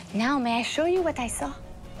 now may I show you what I saw?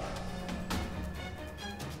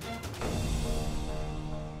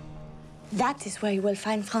 That is where you will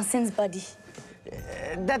find Francine's body.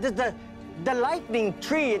 That is the lightning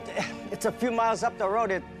tree. It's a few miles up the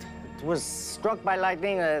road. It was struck by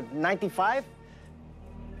lightning at 95.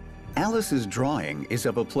 Alice's drawing is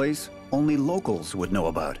of a place only locals would know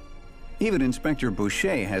about. Even Inspector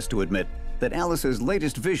Boucher has to admit that Alice's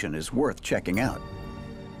latest vision is worth checking out.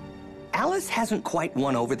 Alice hasn't quite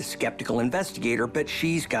won over the skeptical investigator, but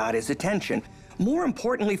she's got his attention. More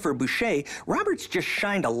importantly for Boucher, Robert's just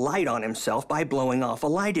shined a light on himself by blowing off a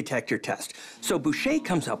lie detector test. So Boucher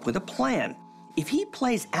comes up with a plan. If he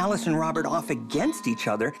plays Alice and Robert off against each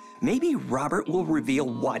other, maybe Robert will reveal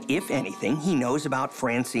what, if anything, he knows about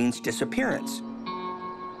Francine's disappearance.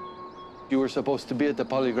 You were supposed to be at the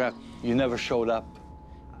polygraph. You never showed up.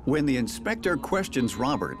 When the inspector questions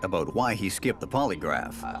Robert about why he skipped the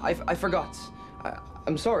polygraph... I forgot.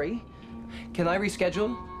 I'm sorry. Can I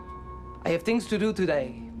reschedule? I have things to do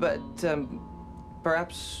today, but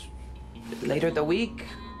perhaps later the week,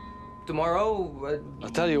 tomorrow. I'll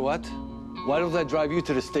tell you what. Why don't I drive you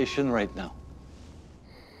to the station right now?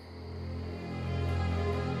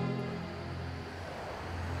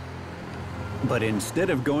 But instead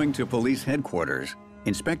of going to police headquarters,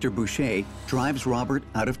 Inspector Boucher drives Robert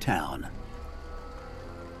out of town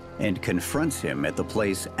and confronts him at the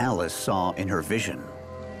place Alice saw in her vision.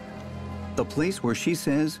 The place where she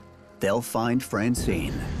says they'll find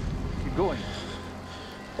Francine. Keep going.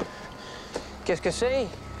 Qu'est-ce que c'est?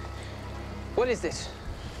 What is this?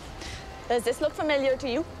 Does this look familiar to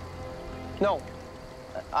you? No.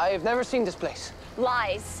 I've never seen this place.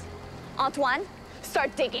 Lies. Antoine,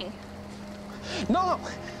 start digging. No!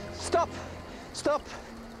 Stop! Stop!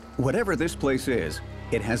 Whatever this place is,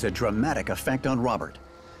 it has a dramatic effect on Robert.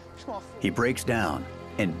 He breaks down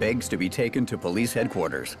and begs to be taken to police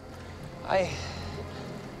headquarters. I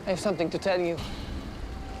have something to tell you.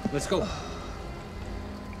 Let's go.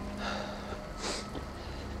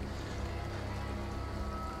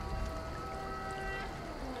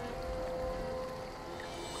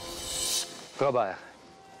 Robert,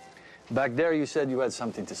 back there you said you had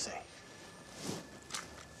something to say.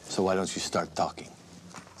 So why don't you start talking?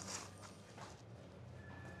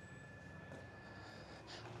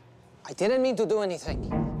 I didn't mean to do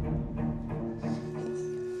anything.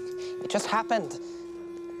 It just happened.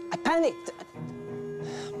 I panicked.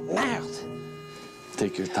 Merde.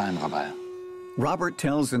 Take your time, Robert. Robert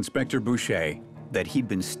tells Inspector Boucher that he'd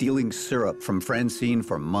been stealing syrup from Francine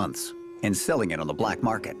for months and selling it on the black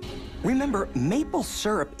market. Remember, maple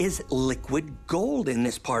syrup is liquid gold in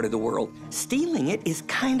this part of the world. Stealing it is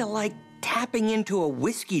kind of like tapping into a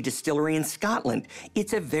whiskey distillery in Scotland.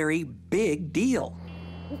 It's a very big deal.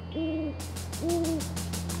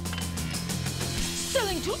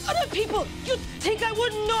 Selling to other people! You think I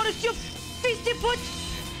wouldn't notice your feisty foot?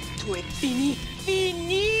 Tout est fini,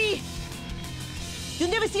 fini!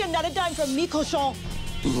 You'll never see another dime from me, cochon.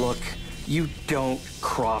 Look, you don't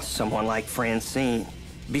cross someone like Francine.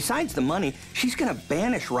 Besides the money, she's gonna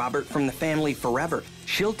banish Robert from the family forever.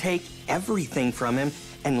 She'll take everything from him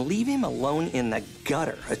and leave him alone in the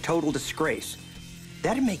gutter, a total disgrace.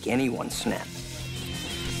 That'd make anyone snap.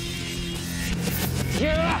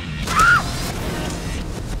 Yeah!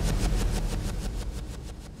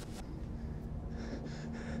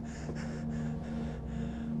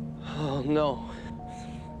 Oh no.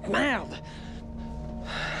 Merde!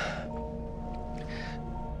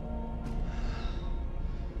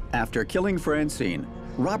 After killing Francine,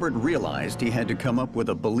 Robert realized he had to come up with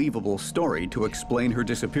a believable story to explain her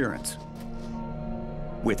disappearance.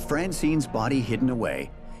 With Francine's body hidden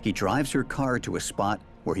away, he drives her car to a spot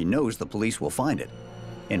where he knows the police will find it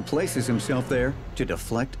and places himself there to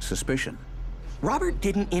deflect suspicion. Robert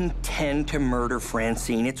didn't intend to murder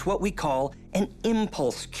Francine. It's what we call an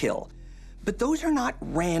impulse kill. But those are not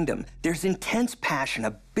random. There's intense passion,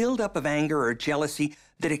 a buildup of anger or jealousy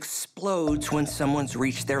that explodes when someone's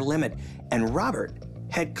reached their limit. And Robert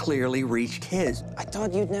had clearly reached his. I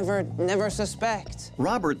thought you'd never suspect.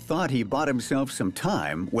 Robert thought he bought himself some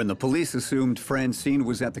time when the police assumed Francine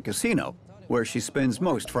was at the casino, where she spends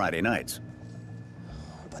most Friday nights.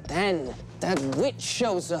 But then, that witch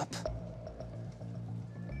shows up.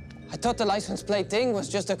 I thought the license plate thing was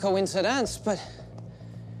just a coincidence, but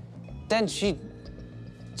then she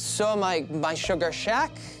saw my sugar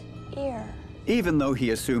shack. Here. Even though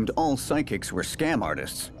he assumed all psychics were scam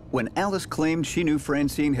artists, when Alice claimed she knew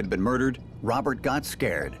Francine had been murdered, Robert got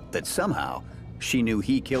scared that somehow she knew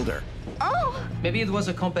he killed her. Oh! Maybe it was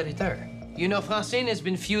a competitor. You know, Francine has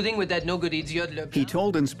been feuding with that no-good idiot Le... He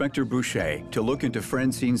told Inspector Boucher to look into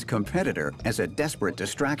Francine's competitor as a desperate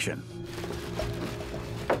distraction.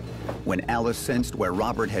 When Alice sensed where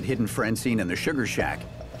Robert had hidden Francine in the sugar shack,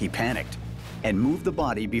 he panicked and moved the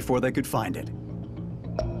body before they could find it.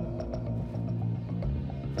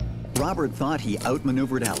 Robert thought he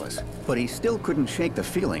outmaneuvered Alice, but he still couldn't shake the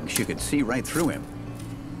feeling she could see right through him.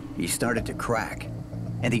 He started to crack,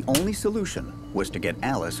 and the only solution was to get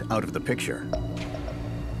Alice out of the picture.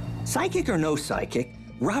 Psychic or no psychic,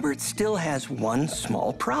 Robert still has one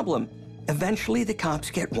small problem. Eventually, the cops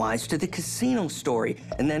get wise to the casino story,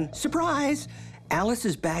 and then, surprise, Alice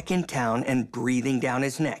is back in town and breathing down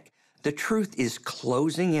his neck. The truth is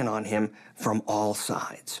closing in on him from all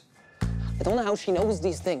sides. I don't know how she knows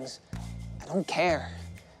these things. I don't care.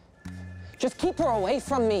 Just keep her away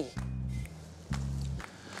from me.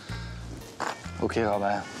 Okay,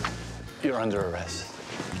 Robert. You're under arrest.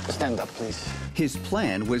 Stand up, please. His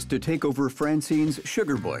plan was to take over Francine's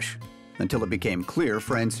sugar bush until it became clear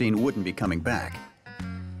Francine wouldn't be coming back.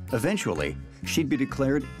 Eventually, she'd be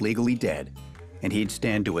declared legally dead, and he'd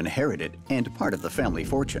stand to inherit it and part of the family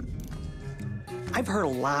fortune. I've heard a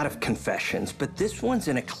lot of confessions, but this one's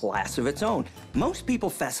in a class of its own. Most people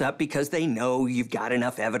fess up because they know you've got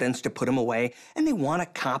enough evidence to put them away, and they want to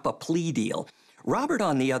cop a plea deal. Robert,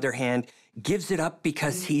 on the other hand, gives it up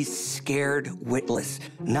because he's scared witless,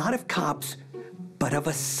 not of cops, but of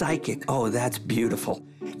a psychic. Oh, that's beautiful.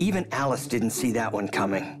 Even Alice didn't see that one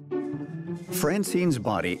coming. Francine's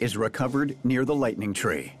body is recovered near the lightning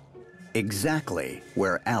tree, exactly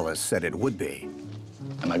where Alice said it would be.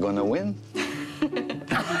 Am I going to win?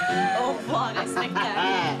 Oh, what a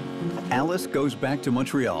spectacular. Alice goes back to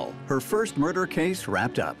Montreal, her first murder case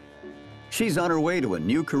wrapped up. She's on her way to a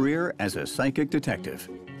new career as a psychic detective.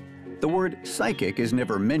 The word psychic is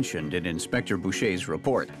never mentioned in Inspector Boucher's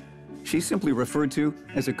report. She's simply referred to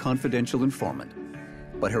as a confidential informant.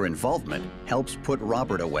 But her involvement helps put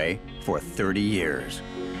Robert away for 30 years.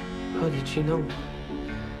 How did she know?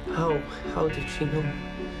 How did she know?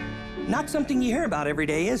 Not something you hear about every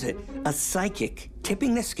day, is it? A psychic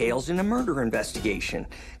tipping the scales in a murder investigation.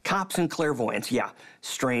 Cops and clairvoyants, yeah,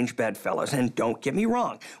 strange bedfellows. And don't get me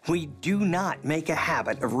wrong, we do not make a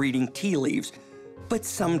habit of reading tea leaves. But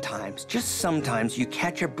sometimes, just sometimes, you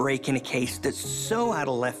catch a break in a case that's so out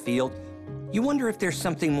of left field, you wonder if there's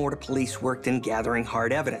something more to police work than gathering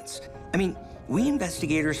hard evidence. I mean, we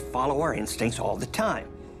investigators follow our instincts all the time.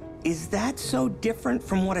 Is that so different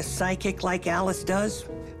from what a psychic like Alice does?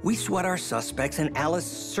 We sweat our suspects, and Alice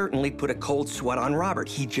certainly put a cold sweat on Robert.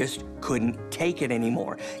 He just couldn't take it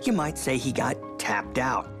anymore. You might say he got tapped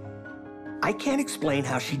out. I can't explain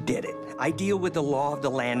how she did it. I deal with the law of the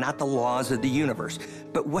land, not the laws of the universe.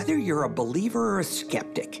 But whether you're a believer or a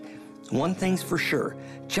skeptic, one thing's for sure,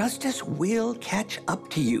 justice will catch up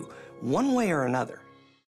to you, one way or another.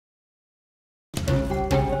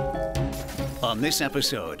 On this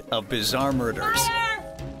episode of Bizarre Murders,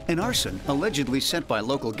 an arson allegedly set by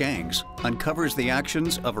local gangs uncovers the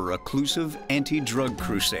actions of a reclusive anti-drug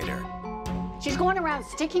crusader. She's going around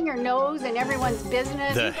sticking her nose in everyone's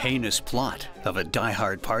business. The heinous plot of a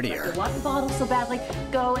die-hard partier. You want the bottle so badly,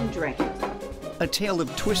 go and drink it. A tale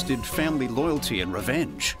of twisted family loyalty and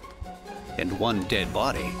revenge. And one dead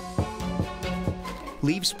body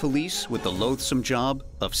leaves police with the loathsome job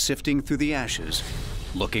of sifting through the ashes,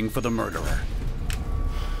 looking for the murderer.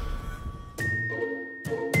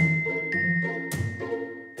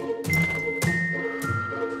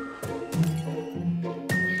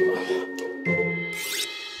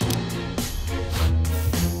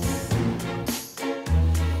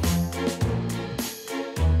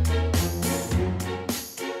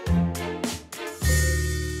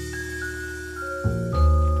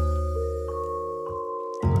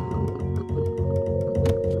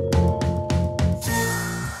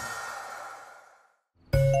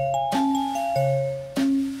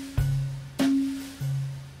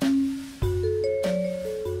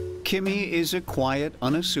 Kimmy is a quiet,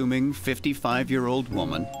 unassuming 55-year-old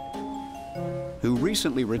woman who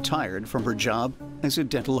recently retired from her job as a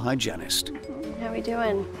dental hygienist. How we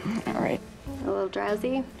doing? All right. A little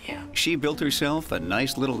drowsy? Yeah. She built herself a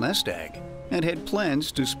nice little nest egg and had plans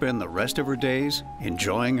to spend the rest of her days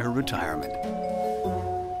enjoying her retirement.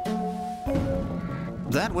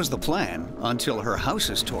 That was the plan until her house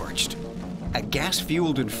is torched. A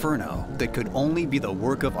gas-fueled inferno that could only be the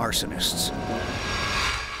work of arsonists.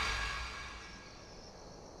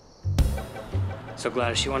 So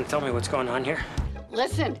Gladys, you want to tell me what's going on here?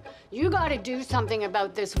 Listen, you gotta do something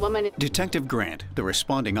about this woman. Detective Grant, the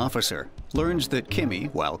responding officer, learns that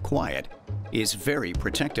Kimmy, while quiet, is very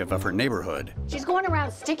protective of her neighborhood. She's going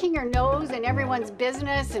around sticking her nose in everyone's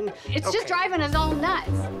business, and it's just driving us all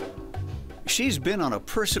nuts. She's been on a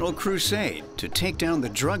personal crusade to take down the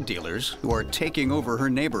drug dealers who are taking over her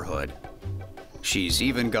neighborhood. She's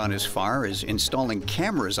even gone as far as installing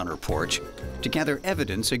cameras on her porch to gather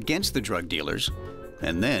evidence against the drug dealers,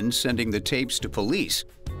 and then sending the tapes to police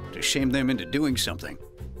to shame them into doing something.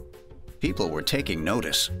 People were taking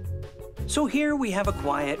notice. So here we have a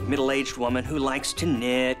quiet, middle-aged woman who likes to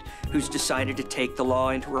knit, who's decided to take the law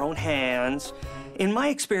into her own hands. In my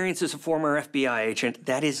experience as a former FBI agent,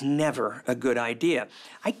 that is never a good idea.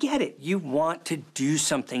 I get it, you want to do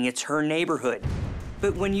something, it's her neighborhood.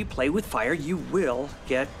 But when you play with fire, you will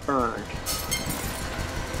get burned.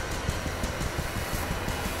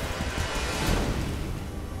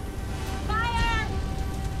 Fire!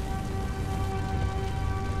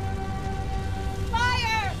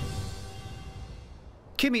 Fire!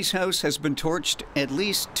 Kimmy's house has been torched at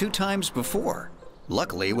least 2 times before,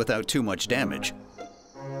 luckily without too much damage.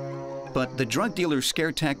 But the drug dealer's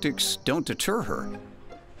scare tactics don't deter her.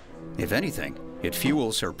 If anything, it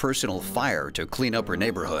fuels her personal fire to clean up her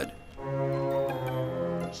neighborhood.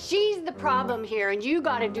 She's the problem here, and you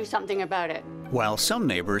gotta do something about it. While some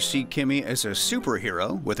neighbors see Kimmy as a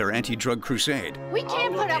superhero with her anti-drug crusade, We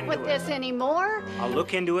can't put up with this anymore. I'll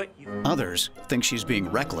look into it. others think she's being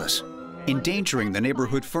reckless, endangering the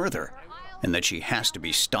neighborhood further, and that she has to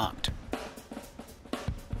be stopped.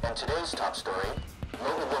 And today's top story,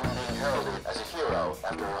 local woman being heralded as a hero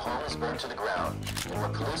after her home is burned to the ground, and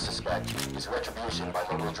what police suspect is retribution by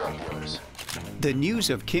local drug dealers. The news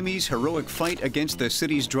of Kimmy's heroic fight against the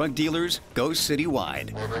city's drug dealers goes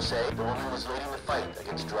citywide. Neighbors say the woman was leading the fight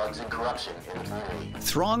against drugs and corruption in the community.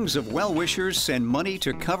 Throngs of well-wishers send money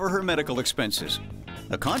to cover her medical expenses.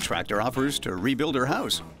 A contractor offers to rebuild her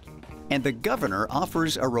house. And the governor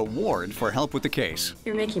offers a reward for help with the case.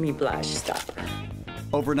 You're making me blush. Stop.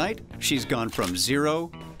 Overnight, she's gone from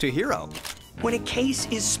zero to hero. When a case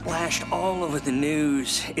is splashed all over the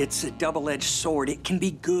news, it's a double-edged sword. It can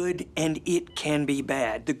be good and it can be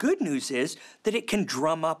bad. The good news is that it can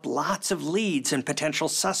drum up lots of leads and potential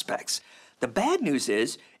suspects. The bad news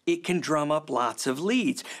is it can drum up lots of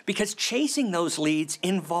leads because chasing those leads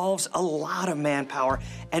involves a lot of manpower,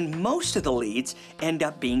 and most of the leads end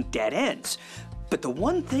up being dead ends. But the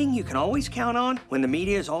one thing you can always count on when the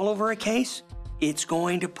media is all over a case, it's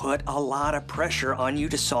going to put a lot of pressure on you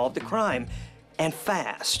to solve the crime, and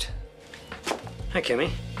fast. Hi, Kimmy.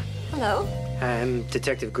 Hello. I'm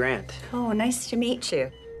Detective Grant. Oh, nice to meet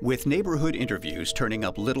you. With neighborhood interviews turning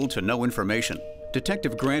up little to no information,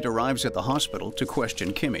 Detective Grant arrives at the hospital to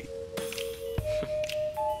question Kimmy.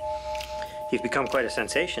 You've become quite a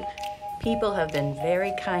sensation. People have been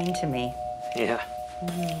very kind to me. Yeah.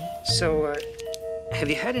 So, have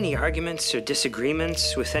you had any arguments or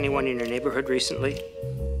disagreements with anyone in your neighborhood recently?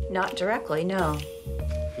 Not directly, no.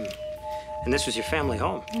 And this was your family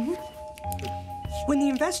home? When the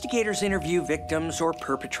investigators interview victims or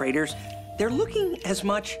perpetrators, they're looking as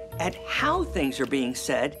much at how things are being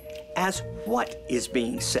said as what is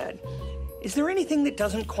being said. Is there anything that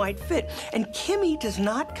doesn't quite fit? And Kimmy does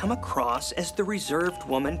not come across as the reserved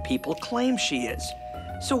woman people claim she is.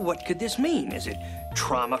 So what could this mean? Is it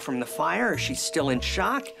trauma from the fire? Is she still in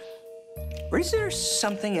shock? Or is there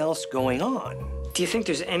something else going on? Do you think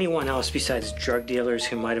there's anyone else besides drug dealers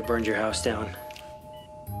who might have burned your house down?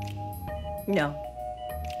 No.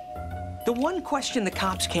 The one question the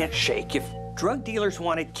cops can't shake, if drug dealers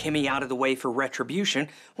wanted Kimmy out of the way for retribution,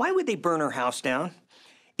 why would they burn her house down?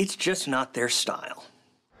 It's just not their style.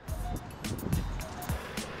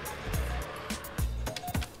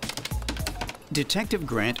 Detective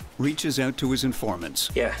Grant reaches out to his informants.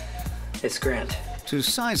 Yeah, it's Grant. To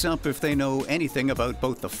size up if they know anything about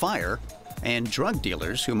both the fire and drug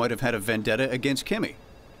dealers who might have had a vendetta against Kimmy.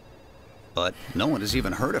 But no one has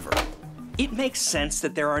even heard of her. It makes sense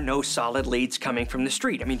that there are no solid leads coming from the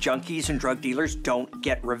street. I mean, junkies and drug dealers don't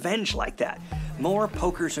get revenge like that. More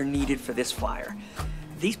pokers are needed for this fire.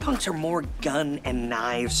 These punks are more gun and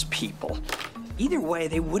knives people. Either way,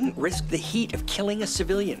 they wouldn't risk the heat of killing a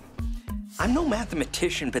civilian. I'm no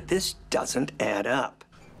mathematician, but this doesn't add up.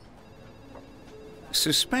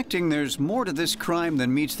 Suspecting there's more to this crime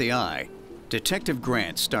than meets the eye, Detective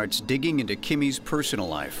Grant starts digging into Kimmy's personal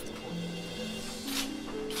life.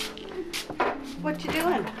 What you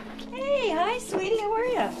doing? Hey, hi, sweetie. How are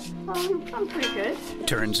you? I'm pretty good.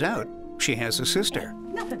 Turns out she has a sister,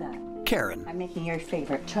 Enough of that. Karen, I'm making your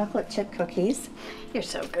favorite chocolate chip cookies. You're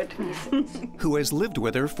so good. who has lived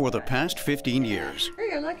with her for the past 15 years.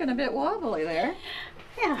 You're looking a bit wobbly there.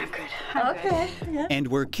 Yeah, I'm good. I'm Okay. Yeah. And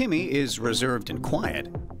where Kimmy is reserved and quiet,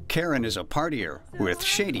 Karen is a partier with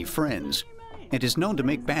shady friends and is known to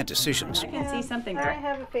make bad decisions. I can see something I there.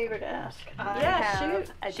 have a favor to ask. Yeah,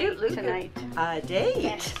 shoot, Luke. Tonight. A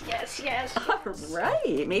date. Yes. All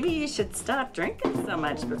right. Maybe you should stop drinking so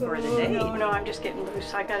much before the date. No, I'm just getting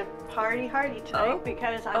loose. I got a party hardy tonight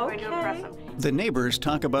because I'm going to impress them. The neighbors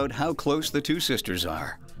talk about how close the two sisters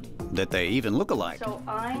are, that they even look alike. So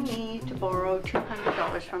I need to borrow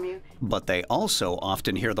 $200 from you. But they also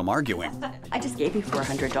often hear them arguing, I just gave you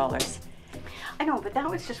 $400. I know, but that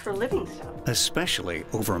was just for living stuff. especially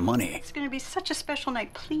over money. It's going to be such a special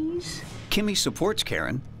night, please. Kimmy supports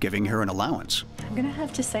Karen, giving her an allowance, I'm gonna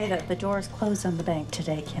have to say that the door's closed on the bank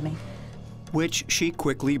today, Kimmy. which she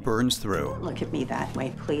quickly burns through. Look at me that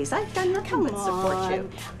way, please. I've done nothing but support you.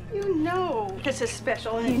 You know this is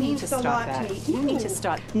special and You it need means to so stop lot that. to me. You need to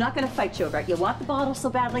stop. I'm not going to fight you over it. You want the bottle so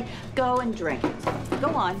badly? Go and drink it. Go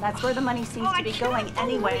on. That's where the money seems to be going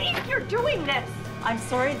anyway. You're doing this. I'm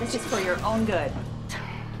sorry. This is for your own good.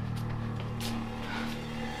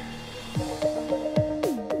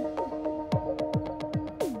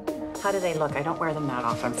 How do they look? I don't wear them that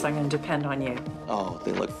often, so I'm going to depend on you. Oh,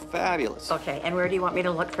 they look fabulous. Okay, and where do you want me to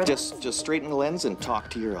look for them? Just straighten the lens and talk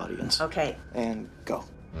to your audience. Okay. And go.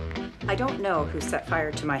 I don't know who set fire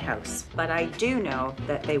to my house, but I do know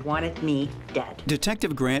that they wanted me dead.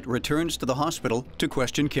 Detective Grant returns to the hospital to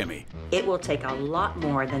question Kimmy It will take a lot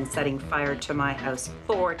more than setting fire to my house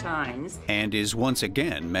 4 times and is once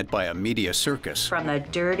again met by a media circus. from the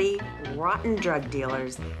dirty, rotten drug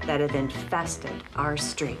dealers that have infested our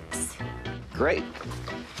streets. Great.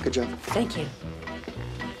 Good job. Thank you.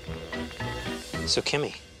 So,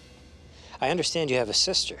 Kimmy, I understand you have a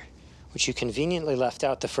sister, which you conveniently left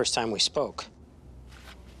out the first time we spoke.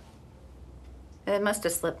 It must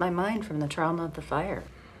have slipped my mind from the trauma of the fire.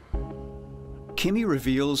 Kimmy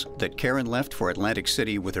reveals that Karen left for Atlantic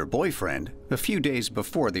City with her boyfriend a few days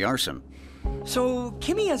before the arson. So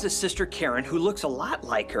Kimmy has a sister, Karen, who looks a lot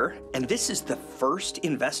like her, and this is the first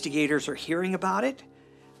investigators are hearing about it?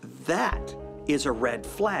 That is a red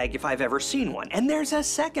flag if I've ever seen one. And there's a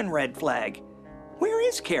second red flag. Where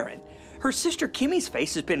is Karen? Her sister Kimmy's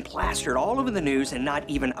face has been plastered all over the news and not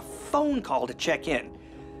even a phone call to check in.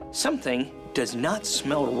 Something does not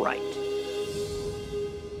smell right.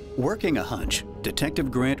 Working a hunch,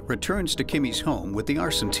 Detective Grant returns to Kimmy's home with the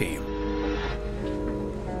arson team.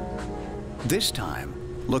 This time,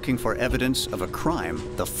 looking for evidence of a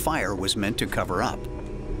crime the fire was meant to cover up.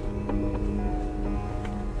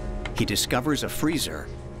 He discovers a freezer,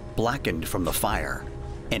 blackened from the fire,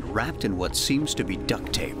 and wrapped in what seems to be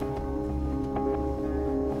duct tape.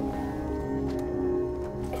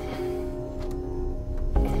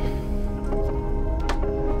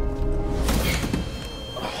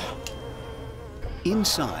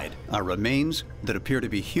 Inside are remains that appear to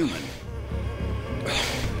be human.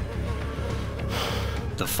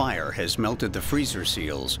 The fire has melted the freezer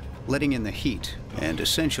seals, letting in the heat and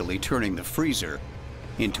essentially turning the freezer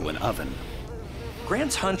into an oven.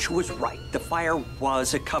 Grant's hunch was right. The fire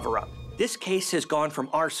was a cover-up. This case has gone from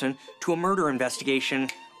arson to a murder investigation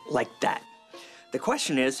like that. The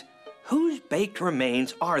question is, whose baked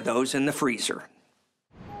remains are those in the freezer?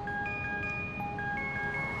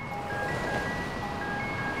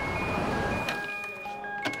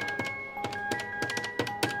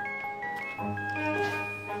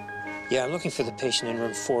 Yeah, I'm looking for the patient in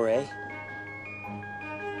room 4A.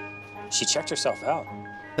 She checked herself out.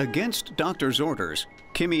 Against doctor's orders,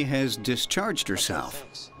 Kimmy has discharged herself,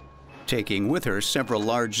 taking with her several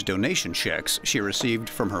large donation checks she received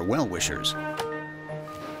from her well-wishers.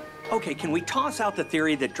 Okay, can we toss out the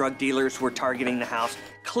theory that drug dealers were targeting the house?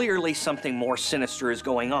 Clearly something more sinister is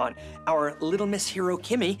going on. Our little Miss Hero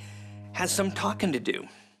Kimmy has some talking to do.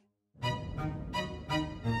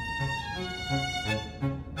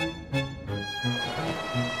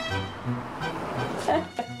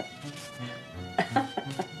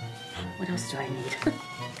 What else do I need?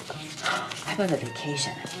 How about a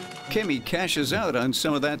vacation? Kimmy cashes out on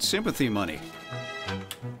some of that sympathy money.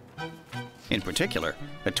 In particular,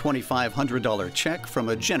 a $2,500 check from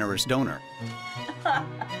a generous donor.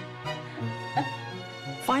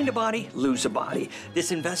 Find a body, lose a body.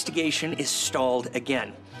 This investigation is stalled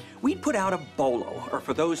again. We'd put out a BOLO, or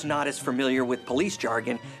for those not as familiar with police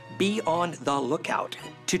jargon, be on the lookout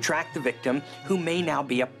to track the victim, who may now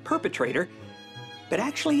be a perpetrator, but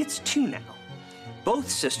actually it's two now. Both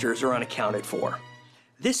sisters are unaccounted for.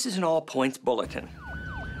 This is an all-points bulletin,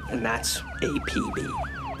 and that's APB.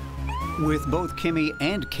 With both Kimmy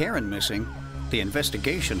and Karen missing, the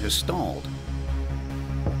investigation has stalled.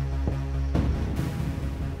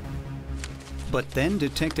 But then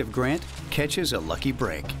Detective Grant catches a lucky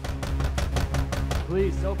break.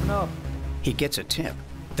 Please, open up. He gets a tip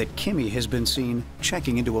that Kimmy has been seen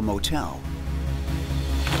checking into a motel.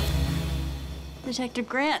 Detective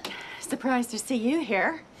Grant, surprised to see you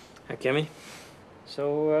here. Hi, Kimmy.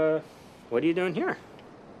 So, what are you doing here?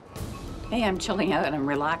 Hey, I'm chilling out and I'm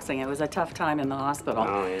relaxing. It was a tough time in the hospital.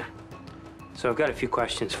 Oh, yeah. So I've got a few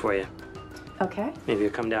questions for you. Okay. Maybe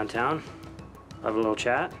you'll come downtown, have a little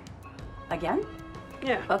chat. Again?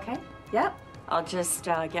 Yeah. Okay. Yep. I'll just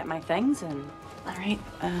get my things and... All right.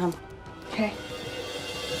 Okay.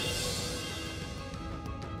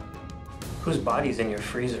 Whose body's in your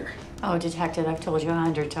freezer? Oh, Detective, I've told you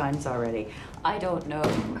 100 times already. I don't know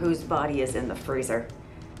whose body is in the freezer.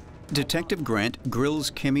 Detective Grant grills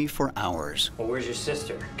Kimmy for hours. Well, where's your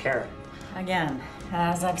sister, Karen? Again,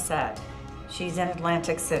 as I've said, she's in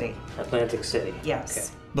Atlantic City. Atlantic City? Yes.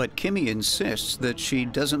 Okay. But Kimmy insists that she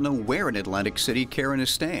doesn't know where in Atlantic City Karen is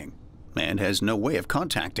staying and has no way of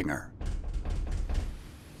contacting her.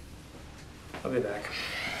 I'll be back.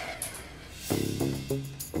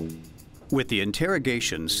 With the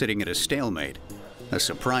interrogation sitting at a stalemate, a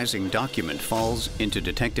surprising document falls into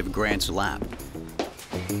Detective Grant's lap.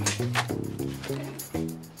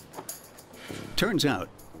 Turns out,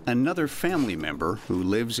 another family member who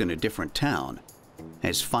lives in a different town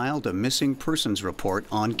has filed a missing persons report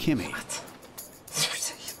on Kimmy. What?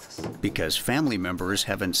 Because family members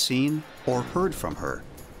haven't seen or heard from her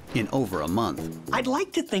in over a month. I'd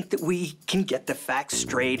like to think that we can get the facts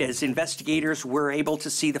straight as investigators were able to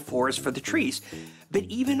see the forest for the trees. But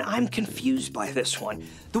even I'm confused by this one.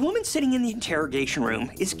 The woman sitting in the interrogation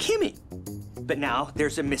room is Kimmy. But now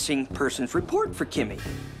there's a missing persons report for Kimmy.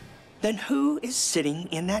 Then who is sitting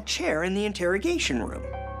in that chair in the interrogation room?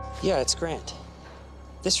 Yeah, it's Grant.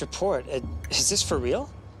 This report, is this for real?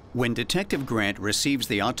 When Detective Grant receives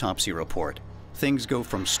the autopsy report, things go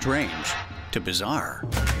from strange to bizarre.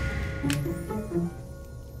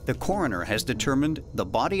 The coroner has determined the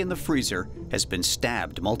body in the freezer has been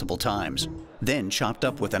stabbed multiple times, then chopped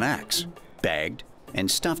up with an axe, bagged, and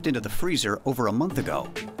stuffed into the freezer over a month ago.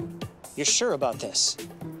 You're sure about this?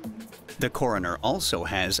 The coroner also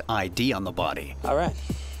has ID on the body. All right.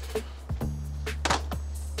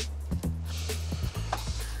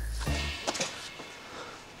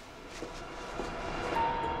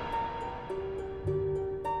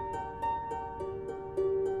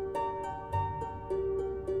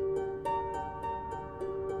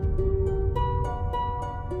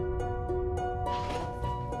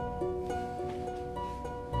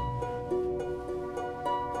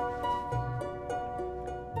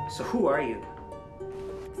 Who are you?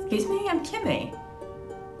 Excuse me, I'm Kimmy.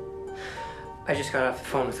 I just got off the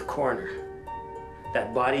phone with the coroner.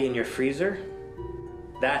 That body in your freezer,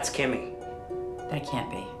 that's Kimmy. That can't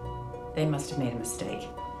be. They must have made a mistake.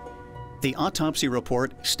 The autopsy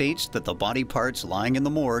report states that the body parts lying in the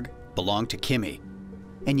morgue belong to Kimmy.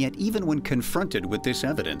 And yet, even when confronted with this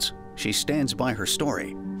evidence, she stands by her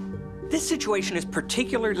story. This situation is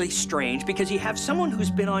particularly strange because you have someone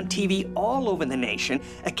who's been on TV all over the nation,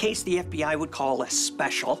 a case the FBI would call a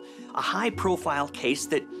special, a high-profile case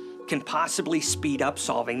that can possibly speed up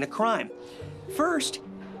solving the crime. First,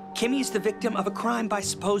 Kimmy's the victim of a crime by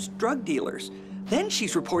supposed drug dealers. Then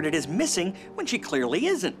she's reported as missing when she clearly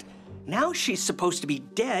isn't. Now she's supposed to be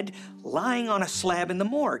dead, lying on a slab in the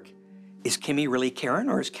morgue. Is Kimmy really Karen,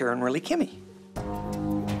 or is Karen really Kimmy?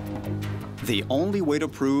 The only way to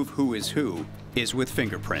prove who is with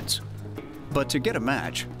fingerprints. But to get a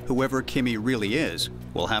match, whoever Kimmy really is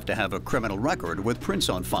will have to have a criminal record with prints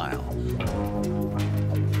on file.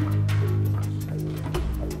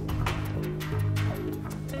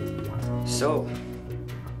 So,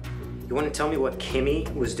 you want to tell me what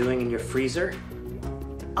Kimmy was doing in your freezer?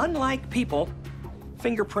 Unlike people,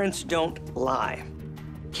 fingerprints don't lie.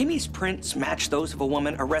 Kimmy's prints match those of a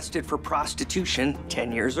woman arrested for prostitution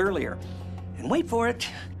 10 years earlier. And wait for it,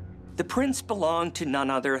 the prints belong to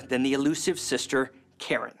none other than the elusive sister,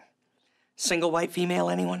 Karen. Single white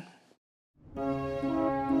female, anyone?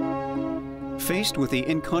 Faced with the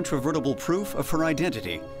incontrovertible proof of her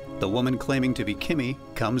identity, the woman claiming to be Kimmy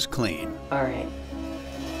comes clean. All right.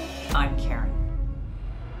 I'm Karen.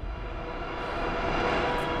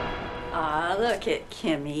 Ah, look at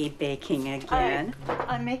Kimmy baking again.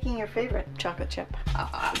 I'm making your favorite chocolate chip.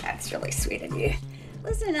 Oh, that's really sweet of you.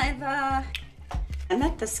 Listen, I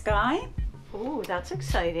met this guy. Ooh, that's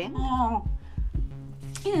exciting. Oh,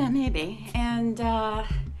 yeah, maybe. And I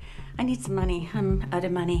need some money. I'm out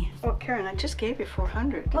of money. Oh, Karen, I just gave you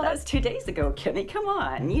 $400. Well, that was 2 days ago, Kimmy. Come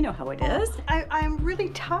on, you know how it is. I'm really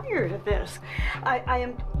tired of this. I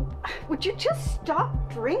am. Would you just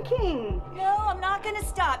stop drinking? No, I'm not gonna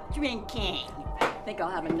stop drinking. I think I'll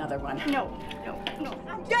have another one. No.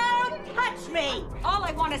 Don't touch me! All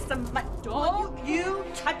I want is some money. Don't you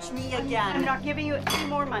touch me again. I'm not giving you any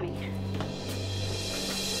more money.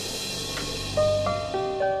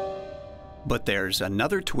 But there's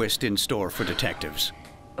another twist in store for detectives.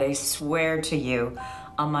 I swear to you,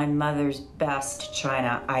 on my mother's best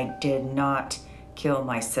china, I did not kill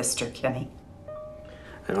my sister, Kimmy.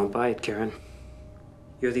 I don't buy it, Karen.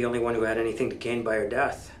 You're the only one who had anything to gain by her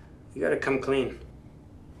death. You gotta come clean.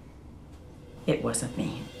 It wasn't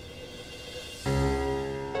me.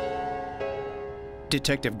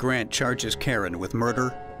 Detective Grant charges Karen with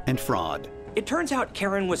murder and fraud. It turns out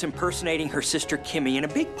Karen was impersonating her sister Kimmy, and a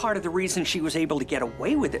big part of the reason she was able to get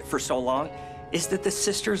away with it for so long is that the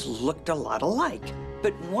sisters looked a lot alike.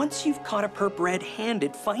 But once you've caught a perp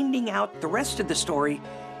red-handed, finding out the rest of the story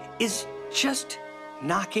is just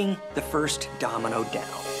knocking the first domino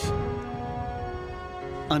down.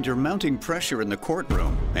 Under mounting pressure in the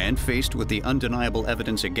courtroom and faced with the undeniable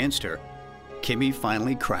evidence against her, Kimmy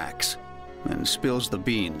finally cracks and spills the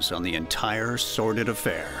beans on the entire sordid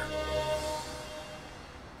affair.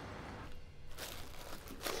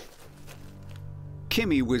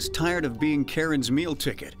 Kimmy was tired of being Karen's meal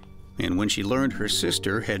ticket, and when she learned her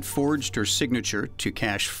sister had forged her signature to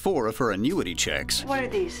cash 4 of her annuity checks. What are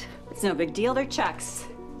these? It's no big deal. They're checks.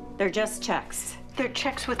 They're just checks. They're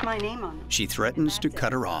checks with my name on them. She threatens to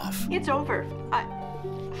cut her off. It's over.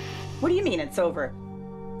 What do you mean it's over?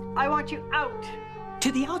 I want you out.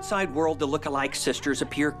 To the outside world, the look-alike sisters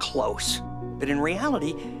appear close. But in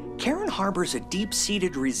reality, Karen harbors a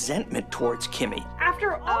deep-seated resentment towards Kimmy.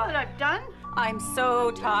 After all that I've done? I'm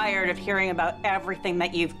so tired of hearing about everything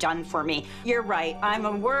that you've done for me. You're right. I'm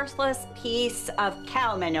a worthless piece of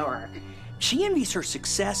cow manure. She envies her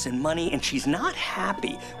success and money, and she's not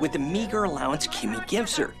happy with the meager allowance Kimmy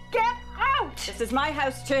gives her. Get out! This is my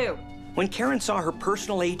house, too. When Karen saw her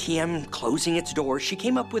personal ATM closing its doors, she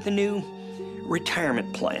came up with a new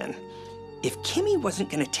retirement plan. If Kimmy wasn't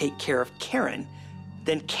going to take care of Karen,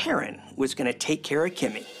 then Karen was going to take care of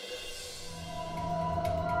Kimmy.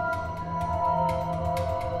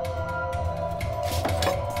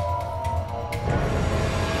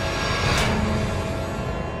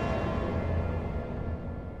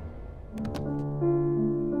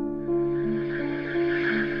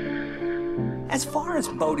 As far as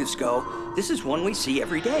motives go, this is one we see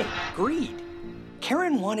every day: greed.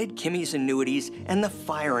 Karen wanted Kimmy's annuities and the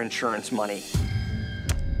fire insurance money.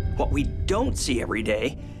 What we don't see every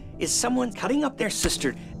day is someone cutting up their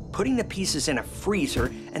sister, putting the pieces in a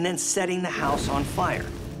freezer, and then setting the house on fire.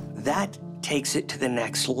 That takes it to the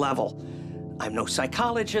next level. I'm no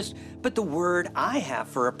psychologist, but the word I have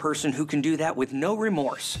for a person who can do that with no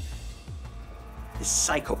remorse is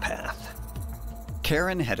psychopath.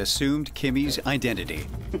 Karen had assumed Kimmy's identity,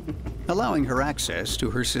 allowing her access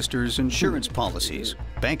to her sister's insurance policies,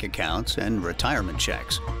 bank accounts, and retirement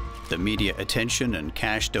checks. The media attention and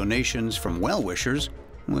cash donations from well-wishers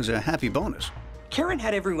was a happy bonus. Karen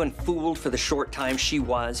had everyone fooled for the short time she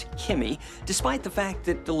was Kimmy, despite the fact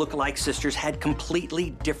that the look-alike sisters had completely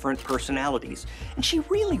different personalities. And she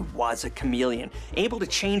really was a chameleon, able to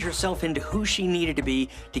change herself into who she needed to be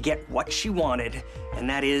to get what she wanted, and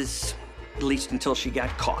that is, at least until she got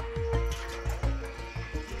caught.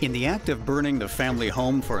 In the act of burning the family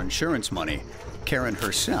home for insurance money, Karen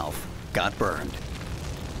herself got burned.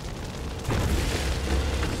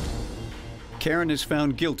 Karen is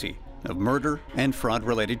found guilty of murder and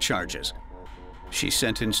fraud-related charges. She's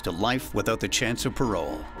sentenced to life without the chance of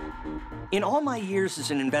parole. In all my years as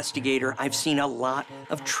an investigator, I've seen a lot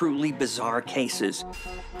of truly bizarre cases.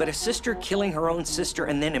 But a sister killing her own sister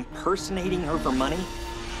and then impersonating her for money,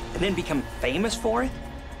 and then become famous for it?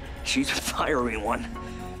 She's a fiery one.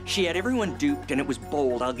 She had everyone duped, and it was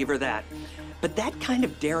bold, I'll give her that. But that kind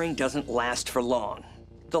of daring doesn't last for long.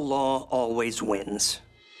 The law always wins.